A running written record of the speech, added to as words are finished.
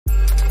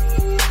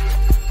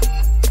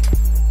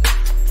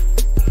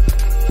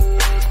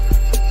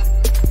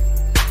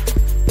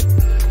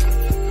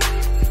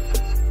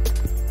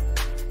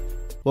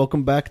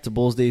Welcome back to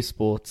Balls Deep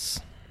Sports.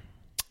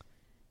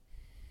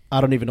 I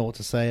don't even know what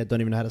to say. I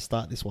don't even know how to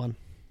start this one.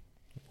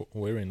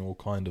 We're in all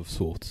kind of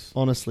sorts.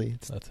 Honestly.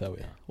 That's how we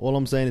are. All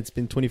I'm saying, it's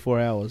been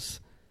 24 hours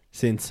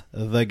since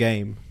the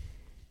game.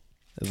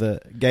 The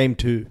game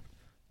 2.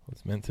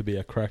 It's meant to be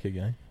a cracker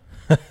game.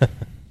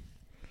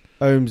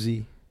 Omar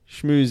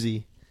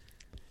Shmouzy.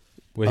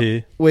 We're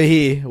here. We're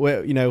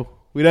here.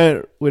 We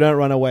don't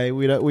run away.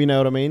 We know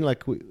what I mean?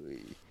 Like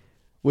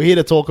we're here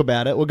to talk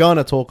about it. We're going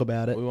to talk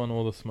about it. We want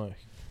all the smoke.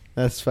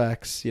 That's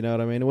facts. You know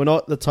what I mean? We're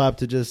not the type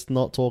to just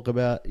not talk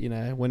about,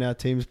 when our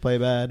teams play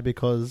bad,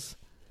 because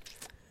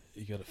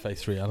you got to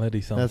face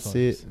reality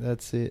sometimes.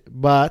 That's it.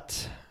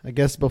 But I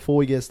guess before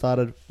we get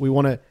started, we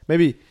want to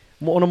maybe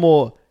on a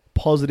more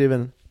positive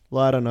and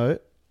lighter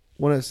note,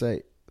 want to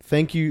say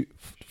thank you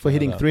for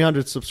hitting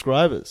 300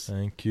 subscribers.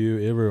 Thank you,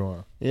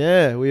 everyone.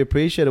 Yeah, we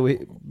appreciate it.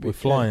 We're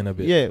flying a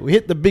bit. Yeah, we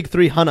hit the big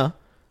 300,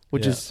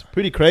 which is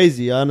pretty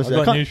crazy. Honestly,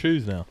 I got new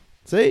shoes now.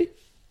 See,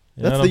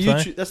 you know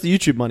that's the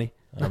YouTube money.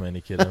 I'm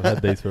only kidding. I've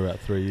had these for about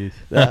 3 years.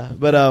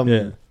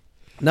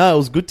 No, it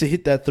was good to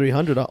hit that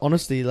 300. I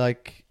honestly,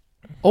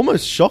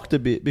 almost shocked a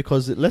bit,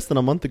 because less than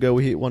a month ago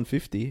we hit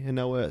 150 and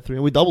now we're at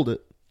 300. We doubled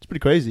it. It's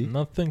pretty crazy.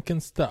 Nothing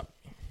can stop.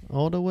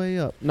 All the way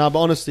up. No, but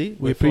honestly,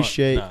 we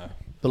appreciate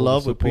the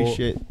love. We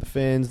appreciate the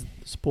fans,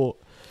 the support,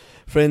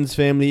 friends,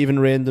 family, even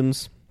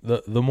randoms.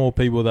 The more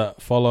people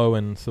that follow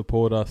and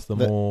support us, the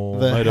more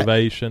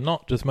motivation,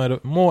 not just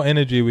more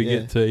energy we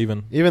get to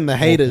even the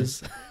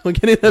haters. We're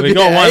getting we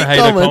got one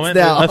hater comment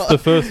now. That's the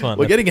first one.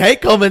 We're getting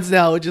hate comments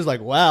now, which is like,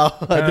 wow.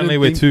 Apparently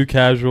we're too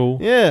casual.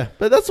 Yeah,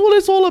 but that's what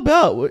it's all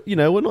about.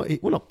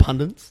 We're not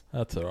pundits.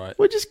 That's all right.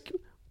 We're just,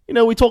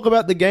 we talk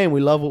about the game. We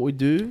love what we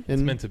do.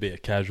 And it's meant to be a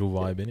casual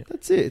vibe, innit?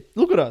 That's it.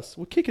 Look at us.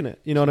 We're kicking it.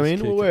 You know what I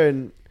mean? We're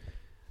wearing,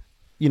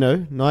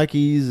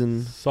 Nikes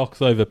and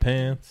socks over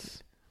pants.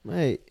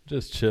 Mate,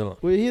 just chilling.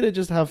 We're here to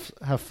just have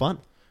fun.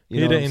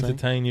 Here to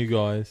entertain you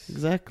guys.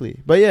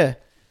 Exactly. But yeah,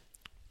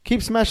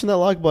 keep smashing that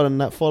like button,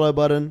 that follow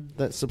button,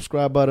 that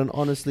subscribe button,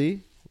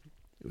 honestly,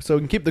 so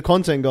we can keep the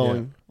content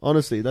going. Yeah.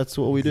 Honestly, that's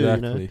what we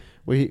do,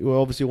 We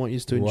obviously want you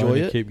to enjoy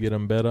it. Keep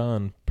getting better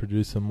and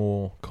producing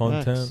more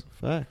content.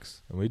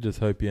 Facts. And we just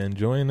hope you're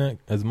enjoying it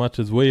as much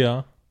as we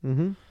are.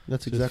 Mm-hmm.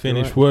 That's exactly right. Just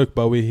finished work,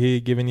 but we're here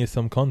giving you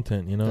some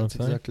content, what I'm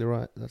saying?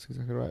 That's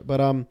exactly right.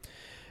 But I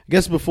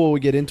guess before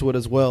we get into it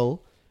as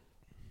well,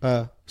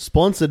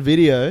 sponsored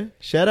video.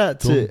 Shout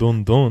out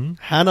to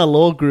Hannah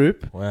Law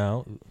Group.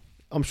 Wow.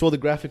 I'm sure the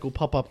graphic will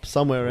pop up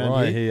somewhere around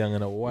right here. I'm going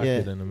to whack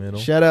it in the middle.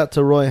 Shout out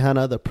to Roy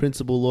Hannah, the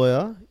principal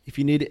lawyer. If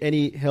you need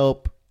any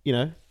help,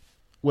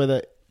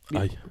 whether...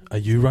 Are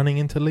you running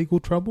into legal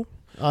trouble?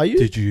 Are you?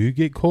 Did you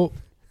get caught?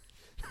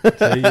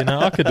 So,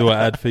 I could do an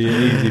ad for you.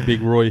 Easy,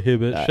 big Roy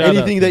Hibbert.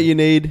 Anything that you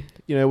need,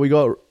 we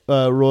got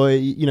Roy,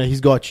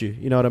 he's got you.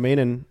 You know what I mean?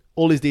 And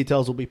all his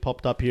details will be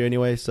popped up here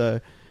anyway, so...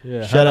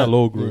 Yeah, Hannah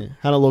Law Group. Yeah,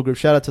 Hannah Law Group.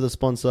 Shout out to the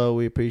sponsor.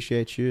 We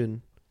appreciate you.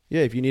 And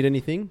yeah, if you need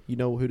anything, you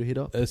know who to hit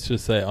up. Let's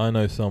just say I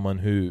know someone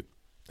who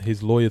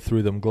his lawyer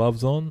threw them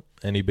gloves on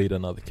and he beat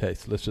another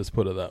case. Let's just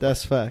put it that way.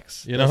 That's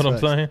facts. You know what I'm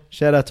saying?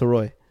 Shout out to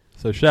Roy.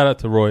 So shout out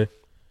to Roy.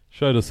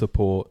 Show the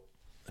support.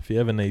 If you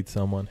ever need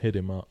someone, hit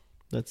him up.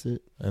 That's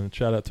it. And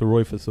shout out to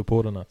Roy for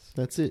supporting us.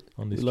 That's it.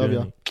 On this journey.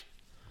 Love you.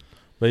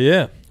 But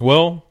yeah,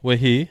 well, we're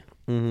here.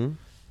 Mm-hmm.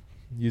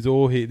 You's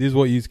all here. This is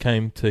what you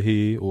came to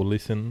hear or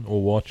listen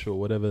or watch or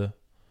whatever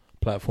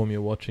platform you're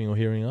watching or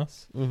hearing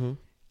us. Mm-hmm.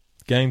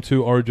 Game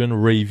 2 Origin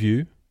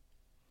review.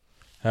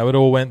 How it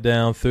all went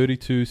down.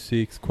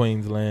 32-6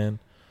 Queensland.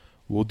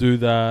 We'll do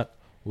that.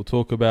 We'll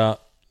talk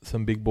about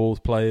some big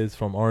balls players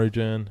from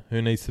Origin. Who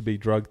needs to be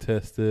drug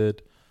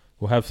tested.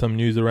 We'll have some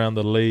news around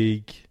the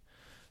league.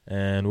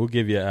 And we'll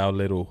give you our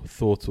little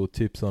thoughts or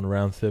tips on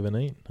round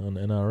 17 on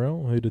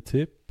NRL. Who to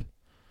tip.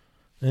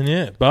 And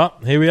yeah,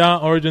 but here we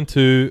are, Origin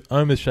 2.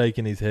 Omar's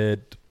shaking his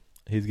head.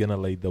 He's going to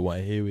lead the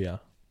way. Here we are.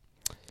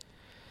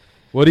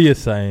 What are you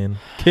saying?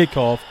 Kick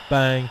off,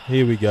 bang,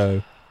 here we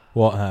go.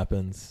 What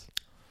happens?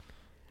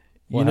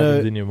 What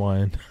happens in your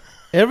mind?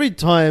 Every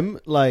time,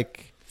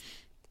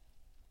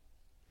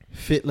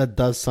 Fittler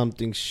does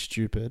something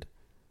stupid,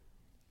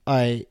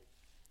 I'll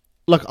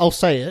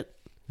say it,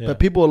 but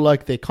people are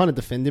they kind of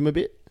defend him a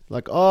bit.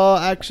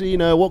 Actually,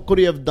 what could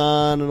he have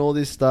done and all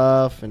this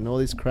stuff and all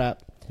this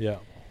crap. Yeah.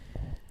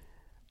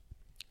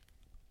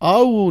 I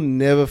will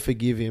never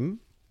forgive him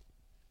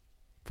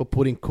for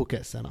putting Cook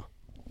at centre.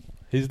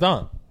 He's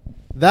done.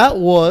 That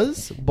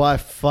was by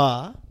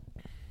far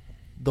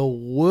the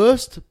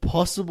worst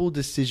possible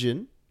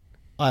decision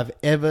I've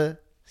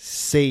ever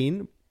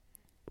seen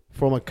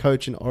from a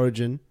coach in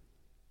Origin,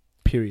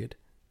 period.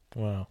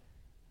 Wow.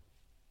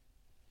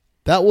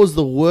 That was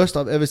the worst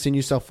I've ever seen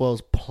New South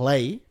Wales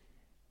play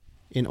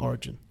in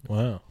Origin.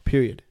 Wow.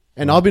 Period.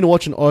 And I've been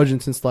watching Origin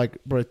since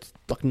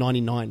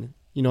 99.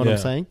 You know what I'm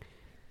saying?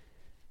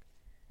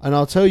 And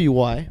I'll tell you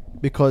why.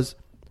 Because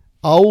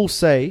I will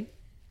say,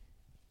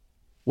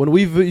 when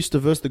we used to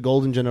verse the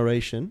golden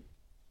generation,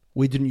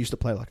 we didn't used to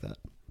play like that.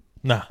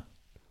 Nah.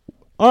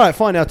 All right,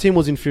 fine. Our team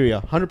was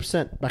inferior,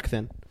 100% back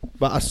then.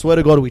 But I swear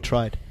to God, we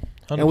tried.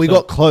 And we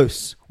got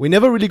close. We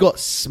never really got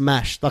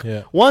smashed. Like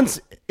once,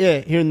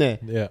 here and there.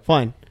 Yeah.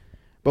 Fine.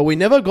 But we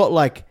never got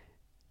like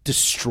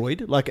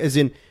destroyed. Like as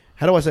in,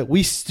 how do I say?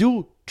 We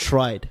still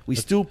tried. We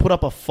still put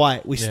up a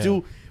fight. We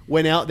still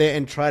went out there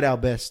and tried our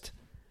best.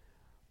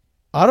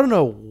 I don't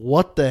know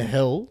what the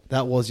hell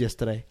that was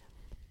yesterday.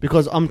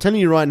 Because I'm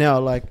telling you right now,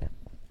 like,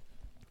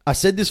 I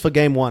said this for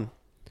game 1.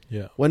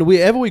 Yeah.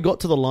 Whenever we got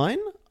to the line,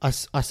 I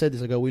said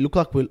this. I go, we look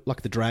like we're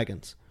like the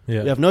Dragons.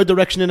 Yeah. We have no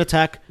direction in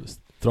attack. Just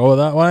throw it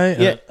that way.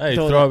 Yeah. Hey,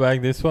 throw it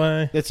back this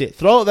way. That's it.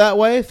 Throw it that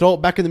way. Throw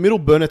it back in the middle.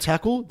 Burn a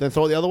tackle. Then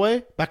throw it the other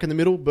way. Back in the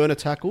middle. Burn a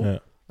tackle. Yeah.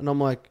 And I'm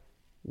like,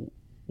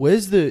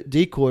 where's the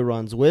decoy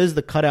runs? Where's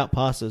the cutout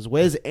passes?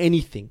 Where's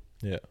anything?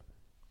 Yeah.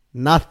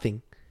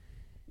 Nothing.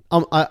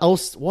 I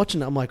was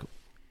watching it. I'm like,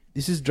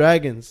 this is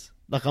Dragons.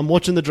 Like, I'm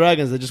watching the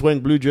Dragons. They're just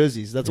wearing blue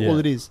jerseys. That's all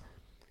it is.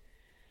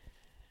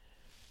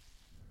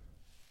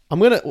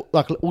 we're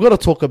going to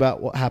talk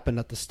about what happened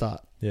at the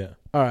start. Yeah.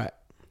 All right.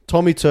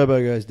 Tommy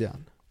Turbo goes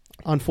down.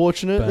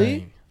 Unfortunately,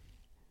 Bang.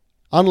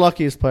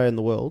 unluckiest player in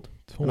the world.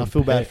 Torn and I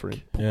feel bad pec. for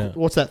him. Yeah.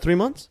 What's that, 3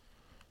 months?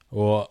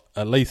 Or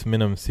at least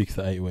minimum 6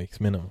 to 8 weeks.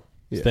 Minimum.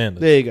 Yeah.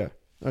 Standard. There you go.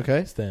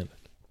 Okay. Standard.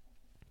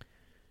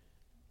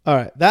 All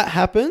right. That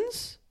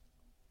happens.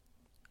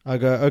 I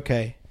go,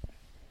 okay.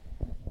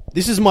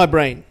 This is my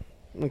brain.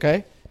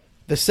 Okay.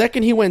 The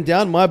second he went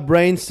down, my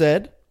brain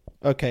said,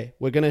 okay,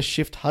 we're going to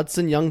shift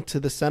Hudson Young to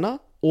the center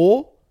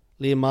or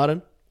Liam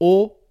Martin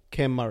or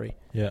Cam Murray.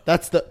 Yeah.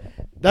 That's the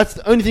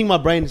only thing my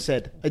brain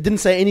said. It didn't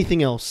say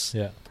anything else.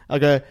 Yeah. I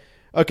go,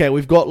 okay,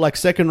 we've got like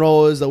second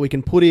rowers that we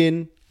can put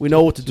in. We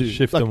know what to do.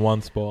 Shift like, them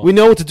one spot. We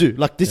know what to do.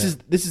 Like this is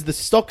the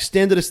stock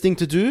standardist thing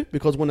to do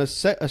because when a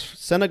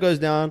center goes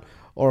down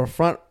or a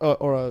front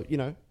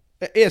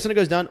center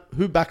goes down,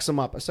 who backs them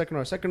up? A second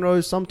row. Second row,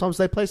 sometimes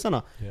they play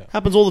center. Yeah.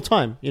 Happens all the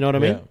time. You know what I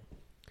mean? Yeah.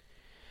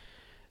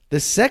 The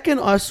second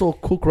I saw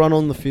Cook run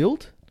on the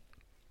field,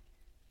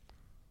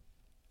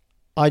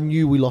 I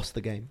knew we lost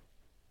the game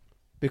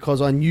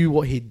because I knew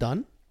what he'd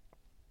done.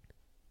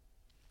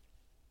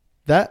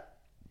 That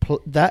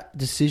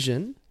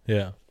decision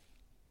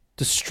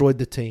destroyed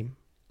the team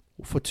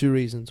for 2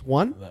 reasons.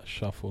 One, that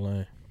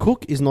shuffle,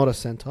 Cook is not a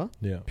center.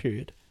 Yeah.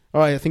 Period. All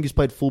right, I think he's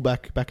played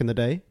fullback back in the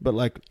day, but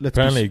like,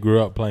 apparently he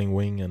grew up playing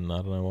wing and I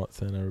don't know what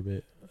center a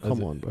bit.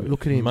 Come on, bro.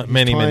 Look at him.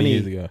 Many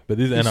years ago. But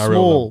this is He's NRL.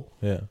 small.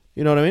 Yeah.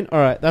 You know what I mean? All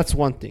right, that's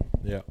one thing.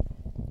 Yeah.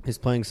 He's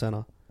playing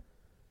center.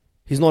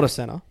 He's not a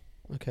center.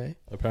 Okay.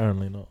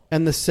 Apparently not.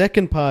 And the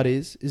second part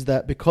is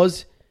that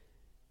because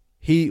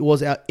he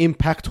was our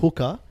impact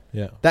hooker,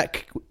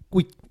 that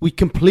we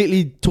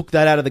completely took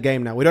that out of the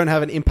game now. We don't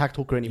have an impact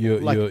hooker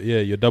anymore.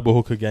 Your double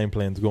hooker game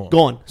plan's gone.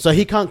 Gone. So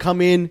he can't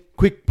come in,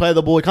 quick play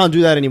the ball. He can't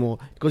do that anymore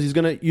because he's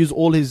going to use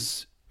all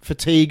his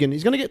fatigue and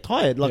he's going to get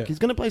tired. Like he's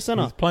going to play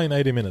center. He's playing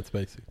 80 minutes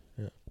basically.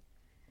 Yeah.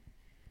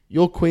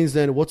 You're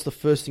Queensland. What's the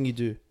first thing you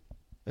do?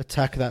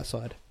 Attack that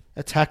side.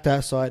 Attack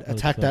that side.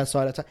 Attack that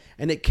side. Attack.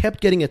 And it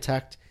kept getting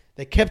attacked.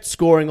 They kept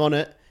scoring on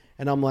it.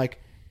 And I'm like,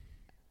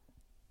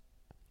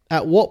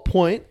 at what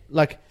point,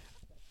 like,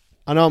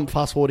 I know I'm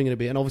fast forwarding it a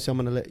bit, and obviously I'm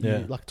going to let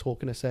you like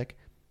talk in a sec.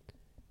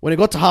 When it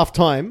got to half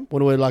time,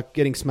 when we're like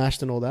getting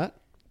smashed and all that,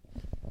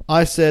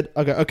 I said,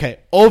 okay,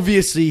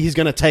 obviously he's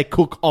going to take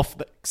Cook off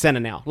the center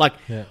now. Like,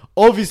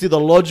 obviously the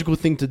logical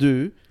thing to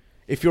do,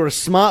 if you're a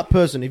smart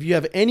person, if you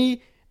have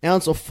any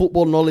ounce of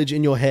football knowledge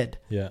in your head,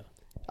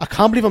 I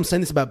can't believe I'm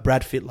saying this about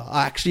Brad Fittler.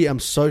 I actually am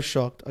so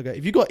shocked. Okay,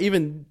 if you got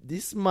even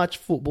this much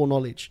football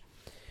knowledge,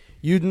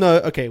 you'd know,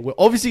 okay, we're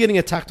obviously getting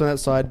attacked on that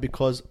side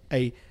because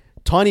a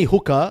tiny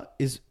hooker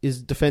is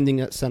defending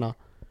at center.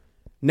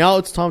 Now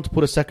it's time to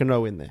put a second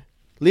row in there.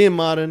 Liam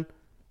Martin,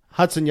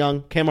 Hudson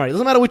Young, Cam Murray.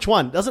 Doesn't matter which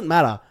one. Doesn't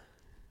matter.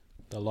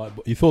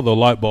 You thought the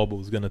light bulb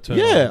was going to turn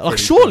on. Yeah, like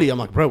surely. I'm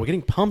like, bro, we're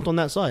getting pumped on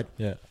that side.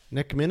 Yeah.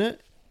 Next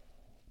minute,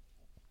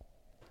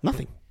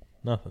 nothing.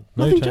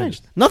 Nothing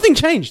changed. Nothing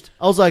changed.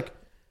 I was like,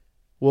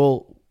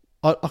 well,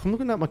 I'm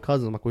looking at my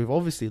cousin. I'm like, we've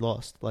obviously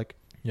lost. Like,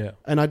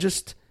 and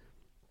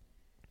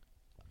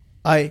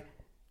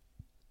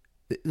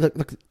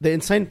Look, the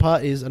insane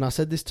part is, and I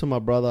said this to my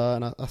brother,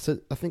 and I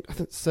said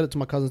it to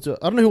my cousins too.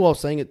 I don't know who I was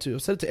saying it to. I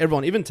said it to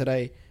everyone, even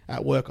today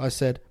at work. I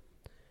said,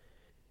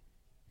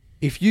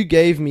 if you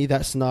gave me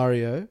that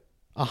scenario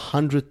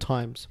 100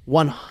 times,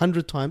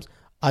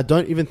 I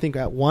don't even think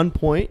at one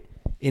point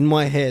in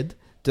my head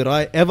did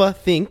I ever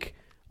think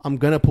I'm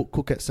going to put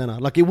Cook at center.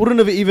 Like, it wouldn't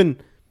have even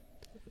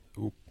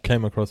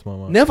came across my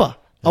mind. Never.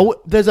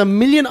 There's a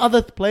million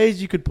other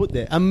players you could put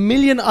there. A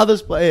million other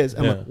players.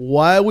 I'm like,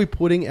 why are we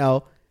putting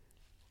our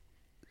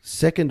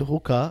second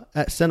hooker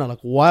at center? Like,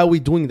 why are we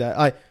doing that?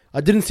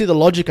 I didn't see the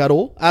logic at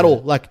all.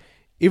 Like,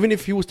 even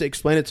if he was to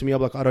explain it to me,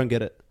 I'm like, I don't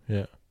get it.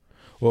 Yeah.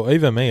 Well,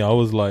 even me, I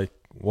was like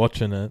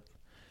watching it,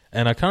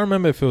 and I can't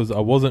remember if it was. I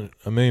wasn't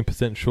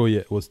 1,000,000% sure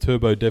yet. Was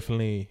Turbo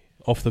definitely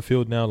off the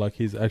field now? Like,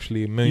 he's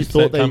actually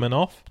 1,000,000% coming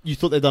off. You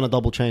thought they'd done a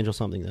double change or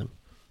something then?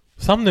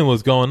 Something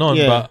was going on,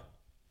 but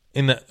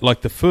in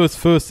the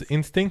first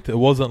instinct, it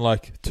wasn't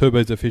like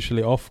Turbo's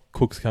officially off,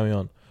 Cook's coming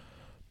on.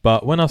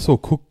 But when I saw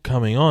Cook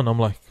coming on, I'm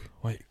like,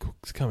 wait,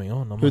 Cook's coming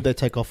on. Who'd they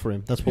take off for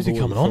him? That's who's probably he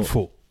what coming we on thought.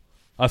 for?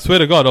 I swear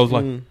to God, I was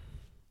like, Mm.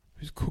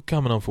 who's Cook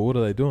coming on for? What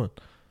are they doing?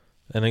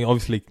 And then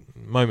obviously,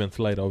 moments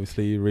later,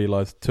 obviously, you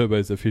realise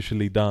Turbo's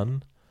officially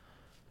done.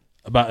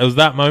 But it was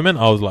that moment,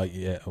 I was like,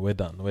 yeah, we're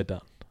done.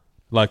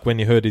 Like, when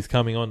you heard he's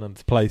coming on and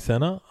to play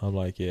centre, I'm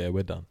like, yeah,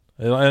 we're done.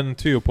 And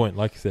to your point,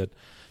 like you said,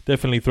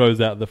 definitely throws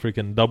out the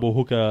freaking double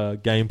hooker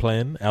game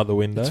plan out the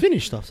window. It's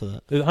finished after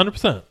that.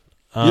 100%.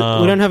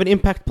 We don't have an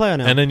impact player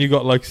now. And then you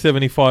got like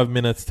 75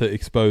 minutes to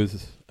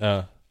expose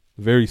a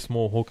very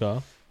small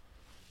hooker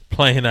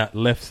playing at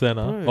left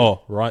centre.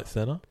 Oh, right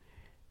centre.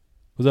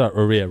 Was that?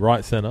 Or yeah,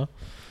 right centre.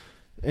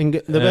 And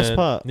the best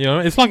part, you know,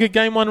 it's like a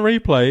game one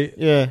replay.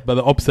 yeah. But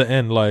the opposite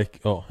end,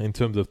 like, in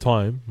terms of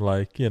time,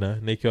 like, you know,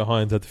 Nico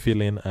Hines had to fill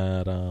in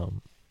at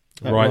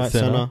right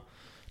centre.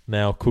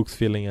 Now Cook's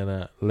filling in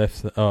at left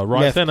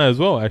centre as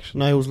well, actually.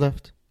 No, he was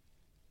left.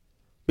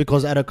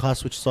 Because Adokar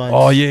switched sides.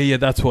 Oh, yeah,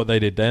 that's what they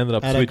did. They ended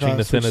up Adokar switching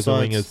the centres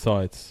and sides. wingers'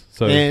 sides.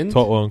 So And-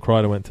 Totwell and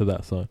Kreider went to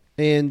that side.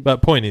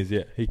 But point is,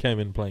 yeah, he came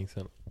in playing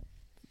centre.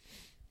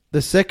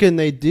 the second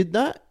they did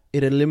that,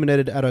 it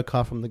eliminated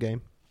Adokar from the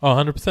game. Oh,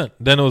 100%.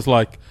 Then it was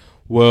like,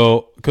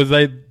 well, because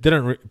they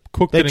didn't...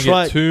 Cook They didn't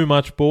tried- get too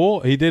much ball.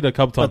 He did a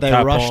couple times. But they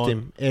tap rushed on.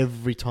 him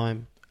every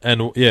time.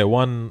 And, yeah,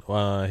 one,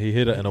 he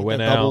hit it and it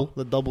went out.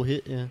 The double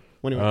hit, yeah.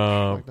 When he went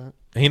like that.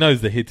 He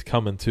knows the hit's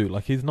coming too.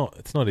 Like, it's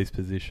not his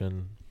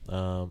position.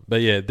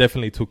 But yeah,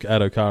 definitely took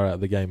Adokar out of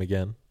the game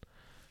again.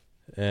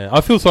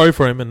 I feel sorry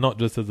for him, and not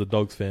just as a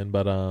Dogs fan,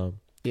 but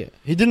Yeah.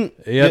 He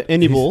didn't get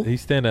any ball.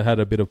 His standard had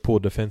a bit of poor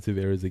defensive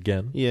errors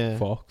again. Yeah.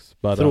 Fox,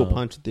 but Threw a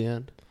punch at the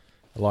end.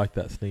 I like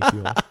that sneaky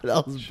one.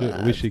 That was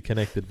bad. Wish he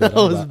connected That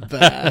better. was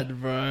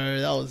bad, bro.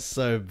 That was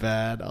so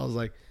bad. I was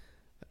like,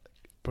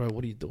 bro,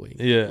 what are you doing?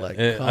 Yeah, Like,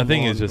 I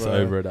think he's come just on, bro.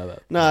 over it at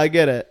that. No, I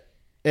get it.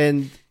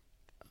 And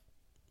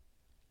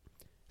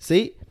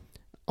see,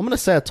 I'm gonna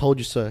say I told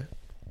you so.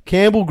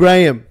 Campbell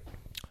Graham.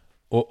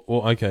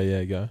 Okay,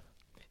 yeah, go.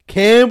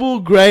 Campbell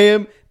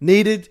Graham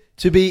needed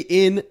to be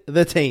in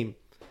the team.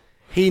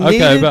 He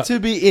needed to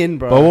be in,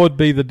 bro. But what would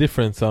be the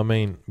difference? I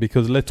mean,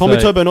 because Tommy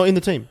say... Turbo not in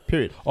the team,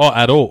 period. Oh,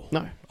 at all?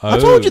 No. I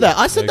told you that.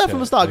 I said that from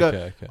the start.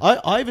 Okay.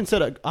 I even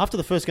said it after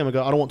the first game, I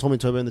don't want Tommy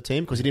Turbo in the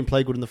team because he didn't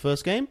play good in the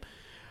first game.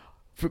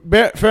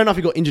 Fair enough,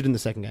 he got injured in the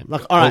second game.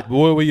 Like, all right.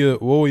 What were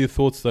your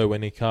thoughts, though,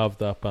 when he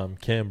carved up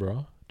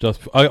Canberra?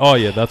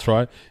 Yeah, that's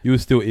right. You were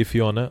still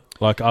iffy on it,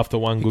 like after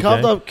one good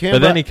game. But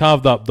then he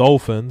carved up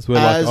Dolphins. We're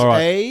like, all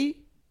right. A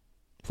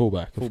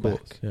fullback, of course.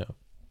 Yeah.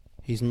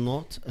 He's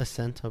not a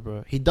centre,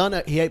 bro. He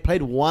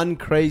played one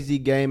crazy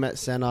game at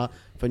centre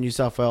for New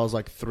South Wales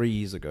like 3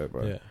 years ago,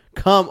 bro. Yeah.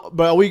 Come,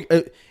 bro.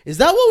 Is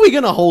that what we're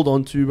gonna hold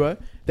on to, bro?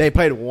 They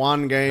played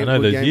one game. I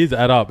know those years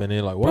add up, and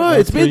you're like, what? Bro,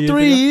 it's been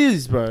 3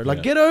 years, bro. Like,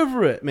 Yeah. get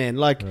over it, man.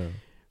 Like,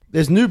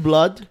 there's new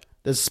blood.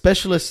 There's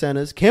specialist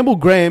centers. Campbell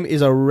Graham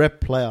is a rep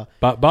player.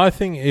 But I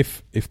think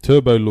if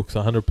Turbo looks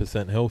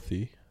 100%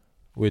 healthy,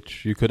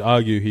 which you could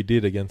argue he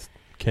did against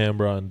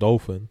Canberra and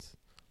Dolphins,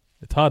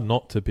 it's hard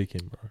not to pick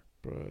him, bro.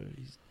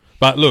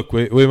 But look,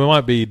 we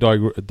might be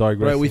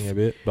digressing a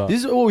bit. But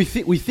this is what we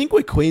think. We think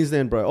we're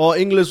Queensland, bro. Oh,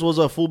 Inglis was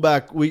a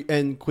fullback,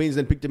 and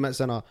Queensland picked him at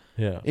center.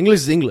 yeah,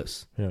 Inglis is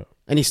Inglis. yeah.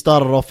 And he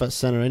started off at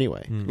center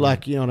anyway. Mm.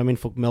 Like, you know what I mean?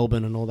 For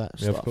Melbourne and all that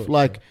Yeah, of stuff. course,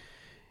 Like,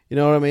 you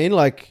know what I mean?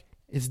 Like,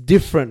 it's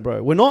different,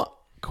 bro. We're not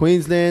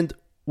Queensland.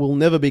 We'll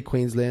never be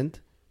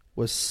Queensland.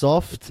 We're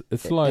soft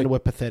It's like and we're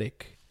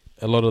pathetic.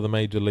 a lot of the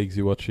major leagues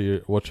you watch,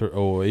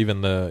 or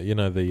even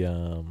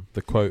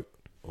the quote,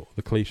 or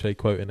the cliche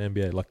quote in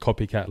NBA, like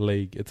copycat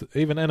league. It's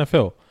even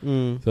NFL.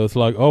 So it's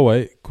like, oh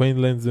wait,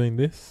 Queensland's doing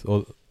this,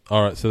 or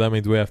all right, so that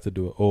means we have to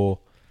do it, or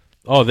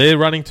oh, they're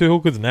running two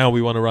hookers, now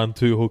we want to run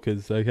two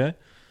hookers. Okay.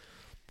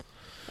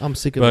 I'm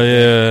sick of But it.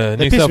 yeah,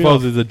 They New piss South me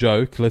Wales off. is a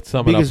joke. Let's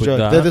sum it up with Biggest joke.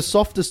 that. They're the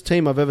softest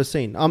team I've ever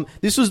seen.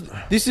 This is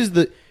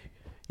the,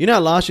 you know,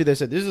 last year they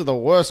said this is the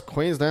worst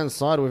Queensland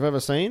side we've ever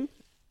seen,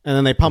 and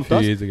then they pumped A few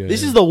us. years ago,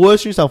 This yeah. is the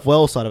worst New South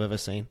Wales side I've ever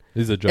seen.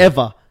 This is a joke.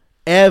 Ever.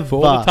 For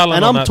all the talent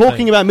And on I'm that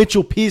talking team. about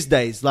Mitchell Pearce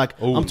days.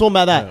 Like, Ooh, I'm talking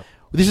about that. yeah.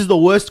 This is the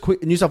worst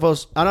New South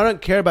Wales, and I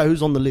don't care about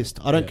who's on the list.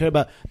 I don't Yeah. care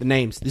about the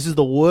names. This is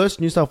the worst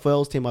New South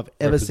Wales team I've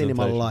ever seen in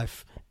my Representation.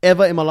 life.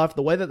 Ever in my life.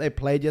 The way that they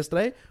played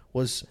yesterday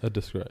was, A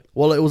disgrace.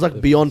 well, it was like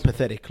beyond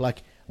pathetic.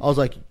 Like, I was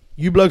like,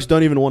 you blokes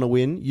don't even want to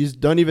win. You're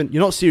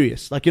not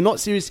serious. Like, you're not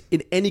serious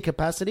in any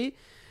capacity.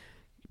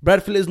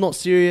 Brad Filler's not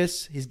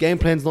serious. His game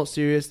plan's not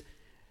serious.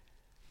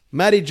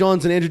 Matty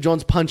Johns and Andrew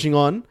Johns punching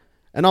on,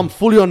 and I'm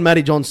fully on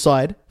Matty Johns'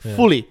 side. Yeah.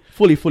 Fully.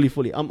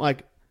 I'm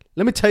like,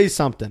 let me tell you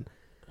something.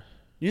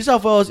 New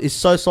South Wales is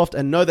so soft,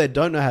 and no, they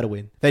don't know how to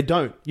win. They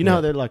don't. You know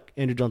how they're like,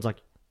 Andrew Johns like,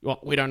 well,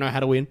 we don't know how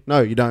to win.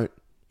 No, you don't.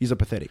 He's a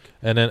pathetic.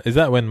 And then is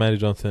that when Matty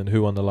Johnson,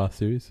 who won the last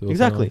series? Or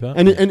Exactly.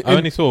 something like that? And I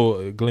only saw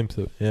a glimpse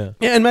of it. Yeah.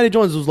 Yeah, and Matty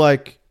Johns was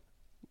like,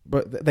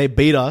 but they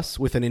beat us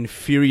with an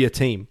inferior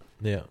team.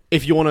 Yeah.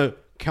 If you want to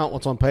count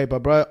what's on paper,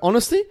 bro.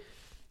 Honestly,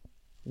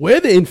 we're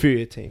the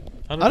inferior team.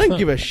 100%. I don't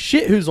give a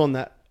shit who's on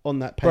that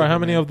paper. Bro, how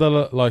many man. of the,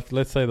 like,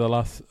 let's say the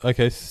last,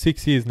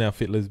 6 years now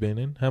Fitler's been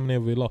in. How many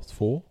have we lost?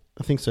 4?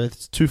 I think so.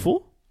 It's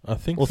 2-4. I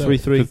think Or so.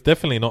 3-3. It's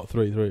definitely not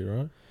 3-3,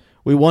 right?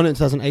 We won it in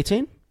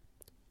 2018,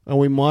 and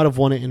we might have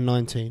won it in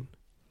 19.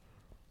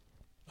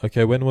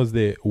 Okay, when was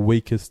their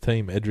weakest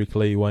team? Edric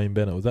Lee, Wayne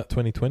Bennett. Was that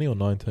 2020 or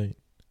 19?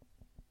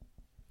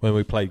 When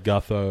we played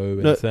Gutho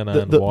and No, Senna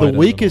the, and the, Wyden the and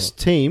weakest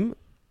team,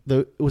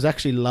 it was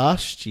actually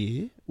last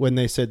year when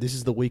they said this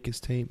is the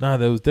weakest team. No,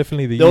 there was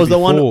definitely the There year was the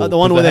before,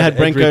 one where they had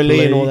Branko Edric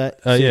Lee and all that.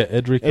 Yeah,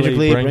 Edric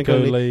Lee,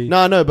 Branko Lee.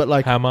 No, but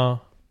like,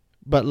 Hammer.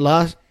 but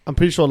I'm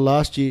pretty sure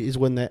last year is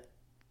when they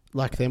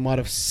might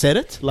have said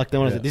it. Like they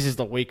might have said this is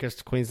the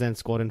weakest Queensland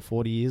squad in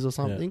 40 years or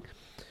something.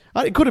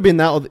 It could have been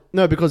that.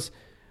 No, because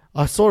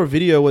I saw a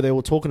video where they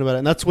were talking about it,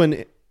 and that's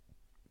when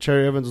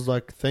Cherry Evans was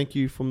like, "Thank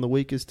you from the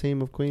weakest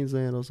team of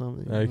Queensland" or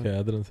something. Okay,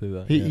 I didn't see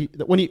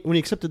that. When he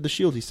accepted the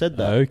Shield, he said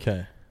that.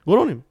 Okay. Good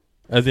on him.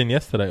 As in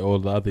yesterday or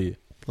the other year?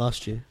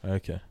 Last year.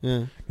 Okay.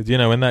 Yeah.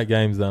 Because, when that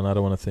game's done, I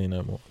don't want to see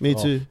no more. Me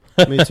too.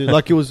 Me too.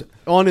 Like, it was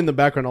on in the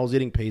background. I was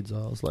eating pizza.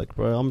 I was like,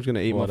 bro, I'm just going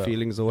to eat my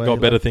feelings away.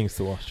 Got better things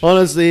to watch.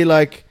 Honestly,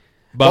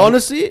 but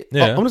honestly,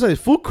 yeah. I'm going to say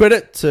full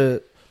credit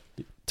to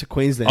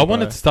Queensland. I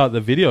wanted to start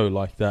the video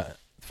like that.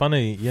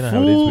 Funny,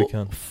 how it is we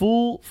can.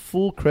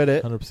 Full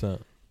credit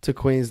 100%. to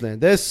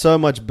Queensland. They're so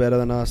much better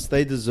than us.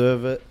 They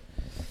deserve it.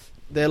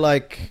 They're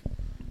like,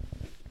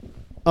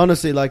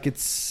 honestly, like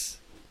it's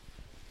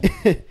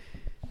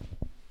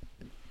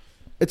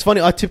it's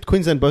funny. I tipped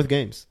Queensland both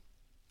games.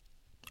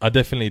 I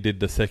definitely did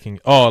the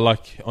second. Oh,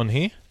 like on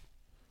here?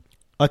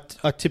 I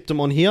tipped them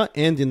on here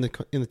and in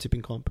the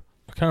tipping comp.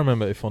 I can't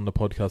remember if on the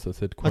podcast I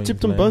said Queensland. I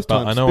tipped them both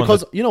times. I know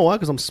because you know why?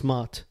 Because I'm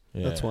smart.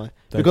 Yeah, that's why.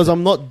 Because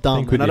I'm not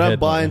dumb and I don't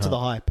buy into the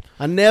hype.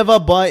 I never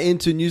buy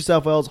into New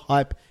South Wales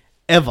hype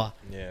ever.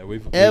 Yeah,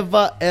 we've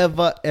ever,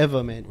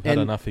 man. We've had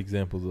enough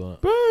examples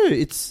of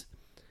that.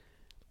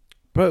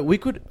 We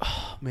could.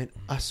 Oh, man,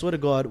 I swear to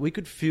God, we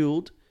could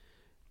field.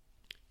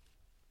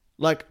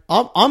 Like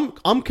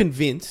I'm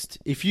convinced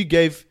if you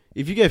gave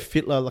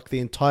Fittler like the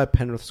entire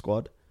Penrith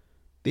squad,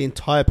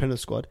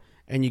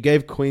 and you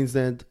gave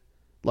Queensland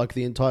like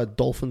the entire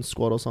Dolphins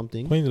squad or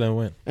something, Queensland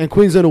win, and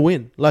Queensland will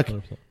win. Like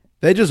 100%.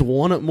 They just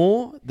want it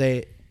more.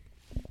 The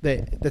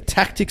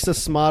tactics are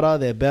smarter.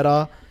 They're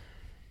better.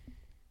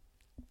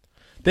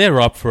 They're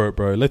up for it,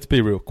 bro. Let's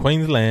be real.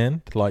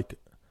 Queensland, like,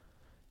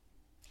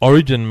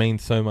 Origin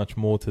means so much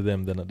more to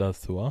them than it does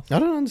to us. I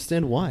don't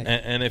understand why.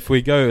 And if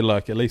we go,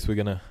 like, at least we're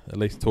going to at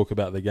least talk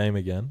about the game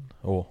again.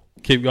 Or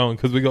keep going,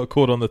 because we got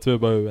caught on the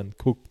Turbo and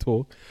Cook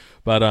talk.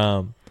 But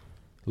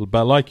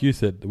like you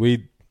said,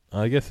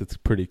 I guess it's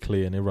pretty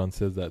clear, and everyone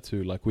says that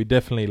too. Like, we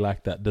definitely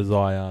lack that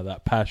desire,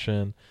 that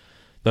passion,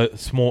 the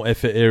small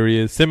effort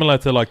areas, similar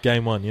to like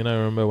game one.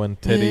 Remember when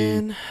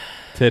Teddy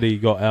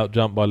got out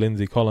jumped by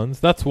Lindsay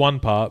Collins? That's one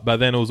part, but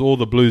then it was all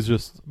the Blues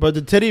just. But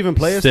did Teddy even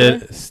play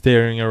yesterday?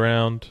 Staring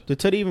around. Did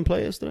Teddy even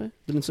play yesterday?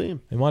 Didn't see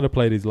him. He might have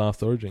played his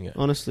last Origin game.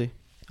 Honestly,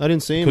 I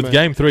didn't see him. Because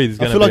game 3 is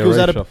going to be a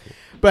reshuffle.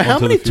 But how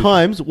many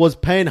times was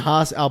Payne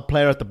Haas our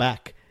player at the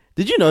back?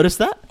 Did you notice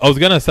that? I was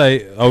going to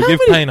say, I'll give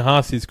Payne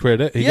Haas his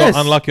credit. He got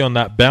unlucky on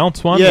that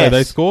bounce one where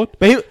they scored.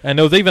 And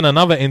there was even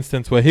another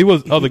instance where he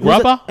was the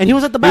grubber. And he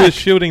was at the back. He was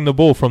shielding the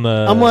ball from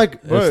the I'm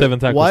like, bro, 7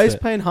 tackle why set.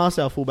 is Payne Haas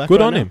our fullback?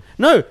 Good right on now? him.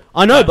 No,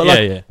 I know,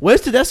 but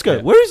where's Tedesco?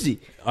 Yeah. Where is he?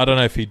 I don't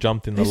know if he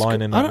jumped in the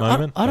line in that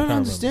moment. I don't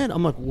understand.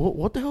 I'm like,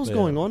 what the hell's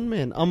going on,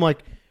 man? I'm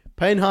like,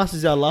 Payne Haas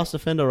is our last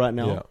offender right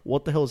now. Yeah.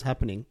 What the hell is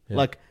happening? Yeah.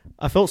 Like,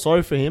 I felt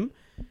sorry for him.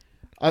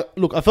 I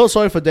felt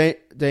sorry for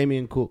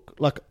Damien Cook.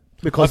 Like,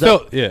 because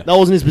that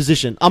wasn't his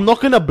position. I'm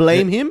not going to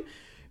blame him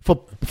for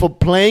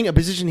playing a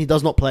position he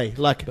does not play.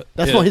 Like,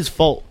 that's not his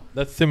fault.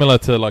 That's similar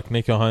to like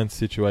Nico Hines'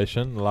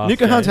 situation.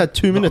 Nico Hines had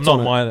 2 minutes on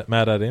it. I'm not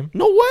mad at him.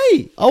 No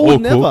way. I would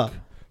never.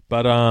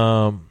 But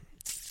I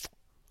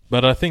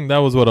think that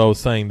was what I was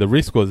saying. The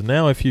risk was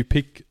now if you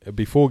pick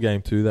before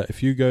game 2 that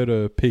if you go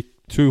to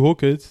pick 2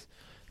 hookers,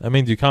 that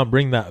means you can't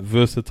bring that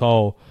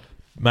versatile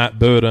Matt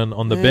Burton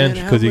on the bench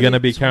because you're going to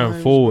be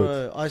carrying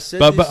forward. I said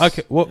but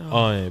okay, what?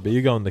 But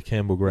you're going to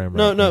Campbell Graham.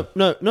 No, not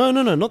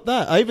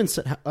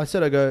that. I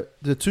said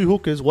the 2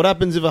 hookers. What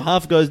happens if a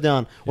half goes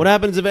down? What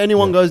happens if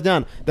anyone goes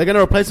down? They're going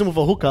to replace him with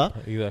a hooker.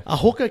 Exactly. A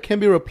hooker can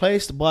be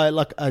replaced by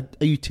like a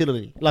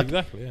utility. Like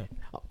exactly. Yeah.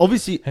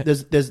 Obviously,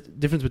 there's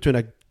difference between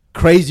a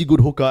crazy good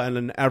hooker and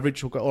an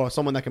average hooker or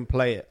someone that can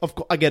play it. Of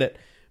course, I get it,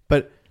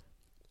 but.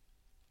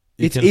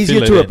 It's easier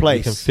to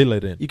replace. You can fill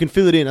it in. You can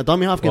fill it in. A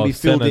dummy half can be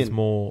filled in.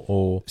 More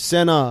or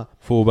center,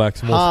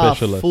 fullbacks, more half,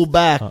 specialist.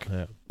 fullback.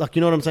 Like,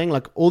 you know what I'm saying?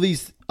 Like, all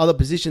these other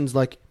positions,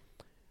 like,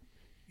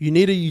 you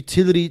need a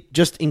utility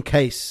just in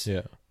case.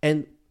 Yeah.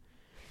 And,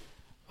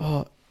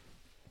 oh,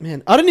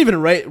 man, I didn't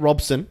even rate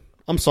Robson.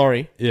 I'm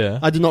sorry. Yeah.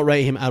 I did not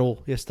rate him at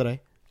all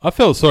yesterday. I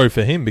felt sorry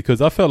for him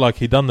because I felt like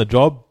he done the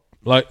job.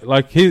 I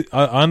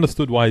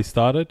understood why he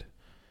started.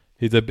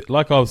 He's a bit,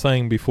 like I was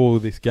saying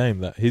before this game,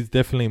 that he's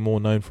definitely more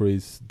known for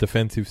his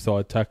defensive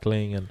side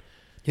tackling, and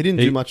he didn't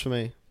do much for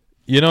me.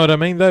 You know what I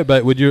mean, though.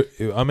 But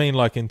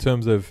like in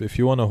terms of if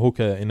you want a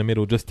hooker in the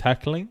middle, just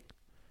tackling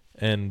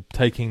and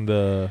taking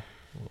I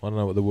don't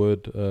know what the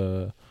word,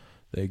 the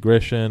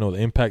aggression or the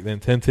impact, the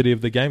intensity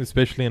of the game,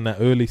 especially in that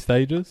early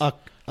stages. I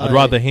I'd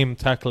rather him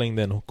tackling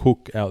than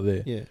Cook out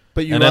there. Yeah,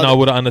 but then I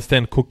would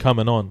understand Cook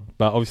coming on.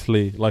 But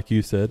obviously, like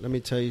you said, let me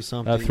tell you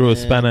something. I threw a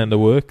spanner in the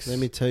works. Let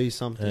me tell you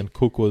something. And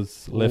Cook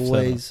was left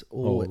always, center.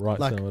 Or right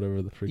like, center,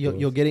 whatever the freak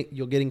you're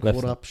getting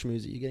caught up,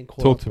 Shmouzy. You're getting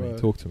caught up.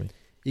 Talk to me.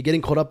 You're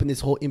getting caught up in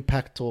this whole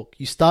impact talk.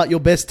 You start your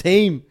best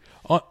team.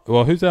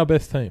 Well, who's our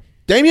best team?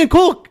 Damien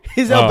Cook.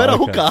 He's our better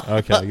hooker. Okay,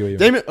 I get what you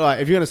Damien. All right,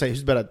 if you're gonna say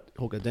who's better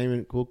hooker,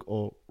 Damien Cook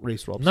or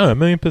Reece Robson? No,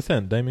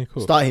 1,000,000%. Damien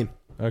Cook. Start him.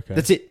 Okay,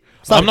 that's it.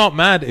 I'm not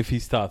mad if he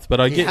starts,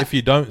 but I get if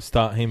you don't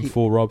start him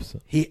for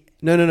Robson.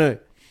 No.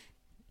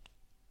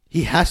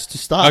 He has to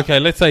start. Okay,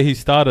 let's say he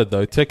started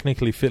though.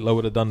 Technically, Fittler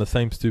would have done the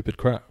same stupid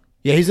crap.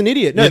 Yeah, he's an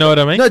idiot. No, you know what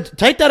I mean? No,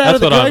 take that out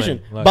of the That's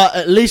equation. I mean. But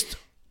at least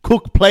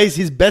Cook plays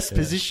his best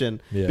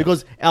position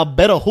because our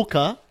better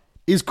hooker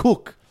is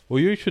Cook. Well,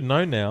 you should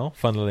know now,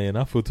 funnily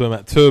enough, we're talking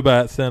about Turbo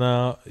at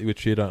centre,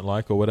 which you don't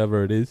like, or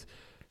whatever it is.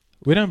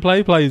 We don't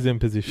play players in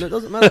position. No, it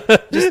doesn't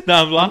matter. No,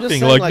 I'm laughing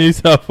saying, like New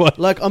South Wales.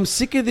 Like, I'm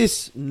sick of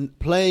this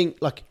playing,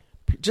 like,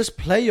 just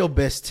play your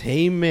best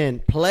team, man.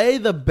 Play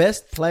the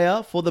best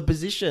player for the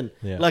position.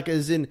 Yeah. Like,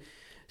 as in,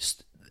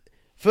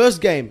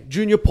 first game,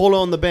 Junior Paulo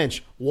on the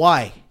bench.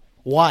 Why?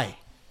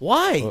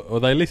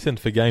 Well, they listened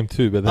for game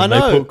 2, but then I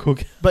know, they put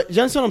Cook. But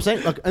you understand what I'm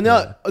saying? Like, and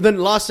then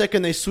last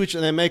second they switch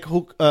and they make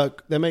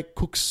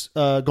Cooks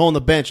go on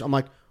the bench. I'm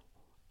like,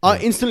 I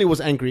instantly was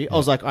angry. I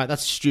was like, all right,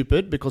 that's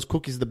stupid because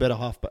Cook is the better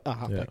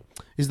halfback.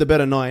 He's the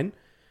better 9.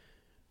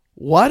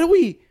 Why do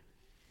we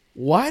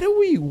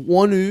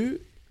want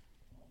to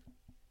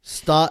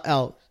start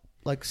our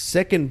like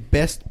second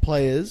best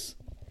players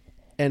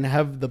and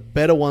have the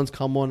better ones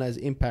come on as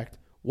impact?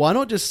 Why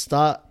not just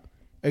start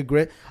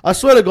I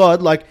swear to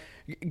God, like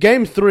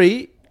game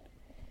 3,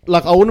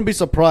 like I wouldn't be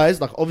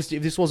surprised. Like obviously,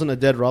 if this wasn't a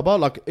dead rubber,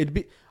 like it'd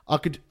be. I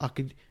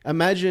could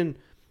imagine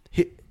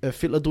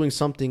Fittler doing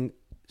something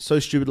so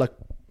stupid, like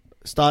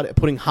start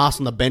putting Haas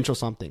on the bench or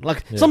something,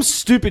 like some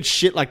stupid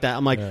shit like that.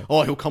 I'm like,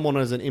 oh, he'll come on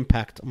as an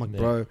impact. I'm like,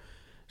 bro,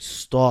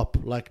 stop.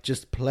 Like,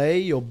 just play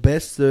your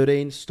best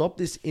 13. Stop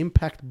this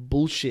impact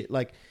bullshit.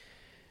 Like,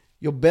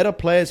 your better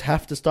players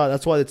have to start.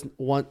 That's why it's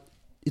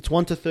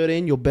 1 to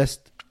 13. Your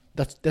best.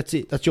 That's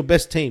it. That's your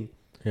best team.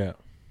 Yeah.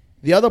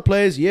 The other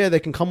players, they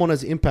can come on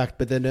as impact,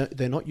 but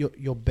they're not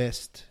your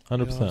best. 100%. You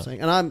know what I'm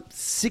saying? And I'm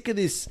sick of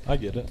this. I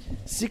get it.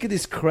 Sick of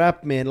this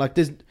crap, man. Like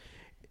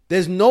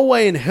there's no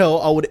way in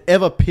hell I would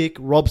ever pick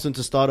Robson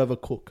to start over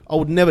Cook. I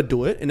would never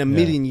do it in a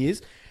million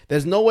years.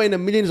 There's no way in a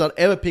million years I'd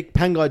ever pick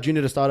Pangai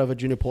Jr. to start over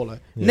Junior Paulo.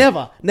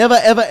 Yeah. Never,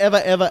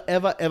 ever.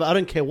 I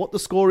don't care what the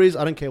score is.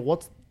 I don't care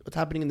what's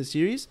happening in the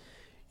series.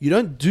 You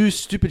don't do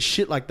stupid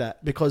shit like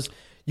that because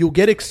you'll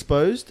get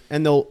exposed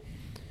and they'll...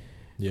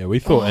 Yeah, we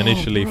thought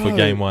initially for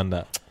game 1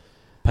 that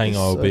Pangai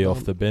will be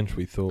off the bench,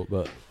 we thought,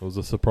 but it was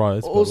a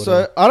surprise.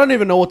 Also, I don't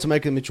even know what to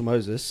make of Mitchell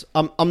Moses.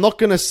 I'm not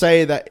going to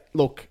say that...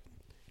 Look,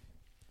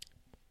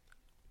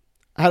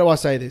 how do I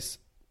say this?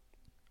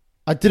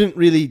 I didn't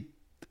really,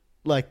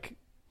 like...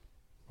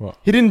 What?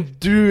 He didn't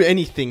do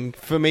anything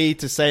for me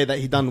to say that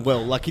he done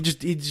well. Like, he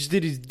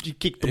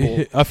kicked the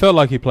ball. I felt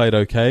like he played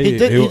okay. He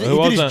did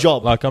his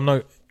job. Like, I'm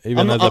not...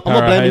 Even as a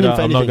para hater, I'm not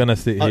anything. going to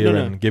sit here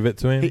and give it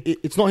to him.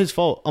 It's not his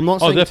fault. I'm not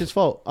saying it's his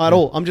fault at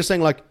all. I'm just saying,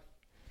 like...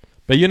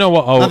 But you know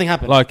what? Nothing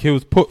happened. Like, he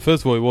was put...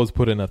 First of all, he was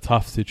put in a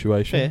tough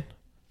situation. Fair.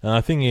 And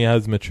I think he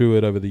has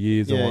matured over the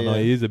years and whatnot.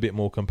 Yeah. He is a bit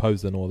more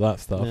composed and all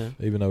that stuff,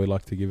 even though we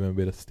like to give him a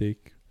bit of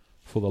stick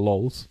for the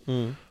lols.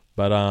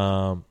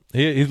 But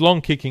his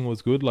long kicking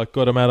was good. Like,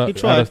 got him out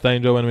of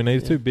danger when we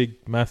needed to.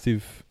 Big,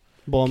 massive...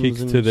 bombs kicks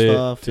to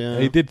the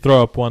he did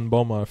throw up one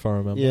bomber if I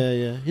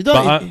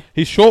remember.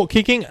 His short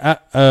kicking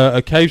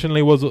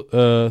occasionally was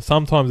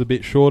sometimes a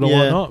bit short and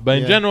whatnot, but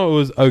in general it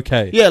was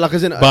okay.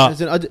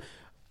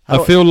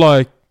 I feel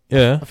like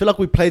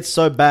we played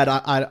so bad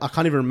I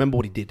can't even remember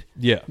what he did.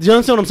 Do you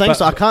understand what I'm saying?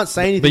 So I can't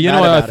say anything. But you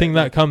know what I think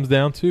that comes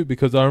down to,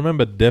 because I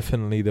remember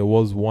definitely there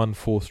was one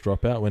forced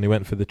dropout when he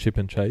went for the chip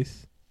and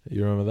chase.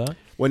 You remember that?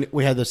 When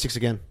we had the 6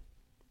 again.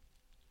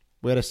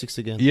 We had a 6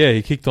 again. Yeah,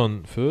 he kicked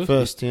on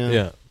first.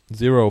 Yeah.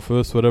 0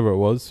 first, whatever it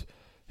was.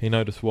 He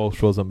noticed Walsh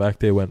wasn't back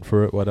there, went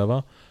for it,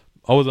 whatever.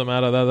 I wasn't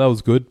mad at that. That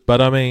was good. But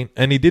I mean,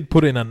 and he did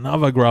put in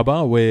another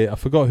grubber where I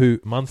forgot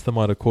who, Munster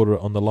might have caught it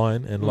on the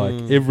line, and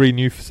like every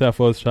New South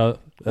Wales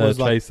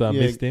chaser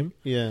missed him.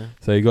 Yeah.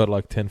 So he got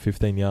like 10,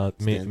 15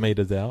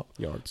 meters out.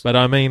 Yards. But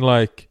I mean,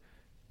 like,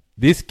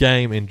 this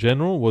game in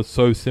general was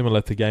so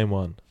similar to game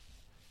 1.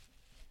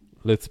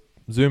 Let's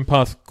zoom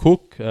past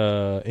Cook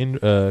coming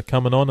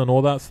on and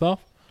all that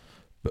stuff.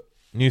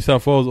 New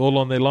South Wales all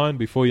on their line.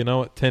 Before you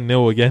know it,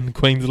 10-0 again,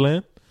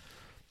 Queensland.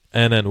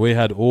 And then we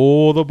had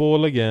all the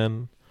ball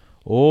again,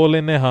 all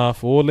in their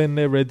half, all in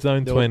their red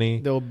zone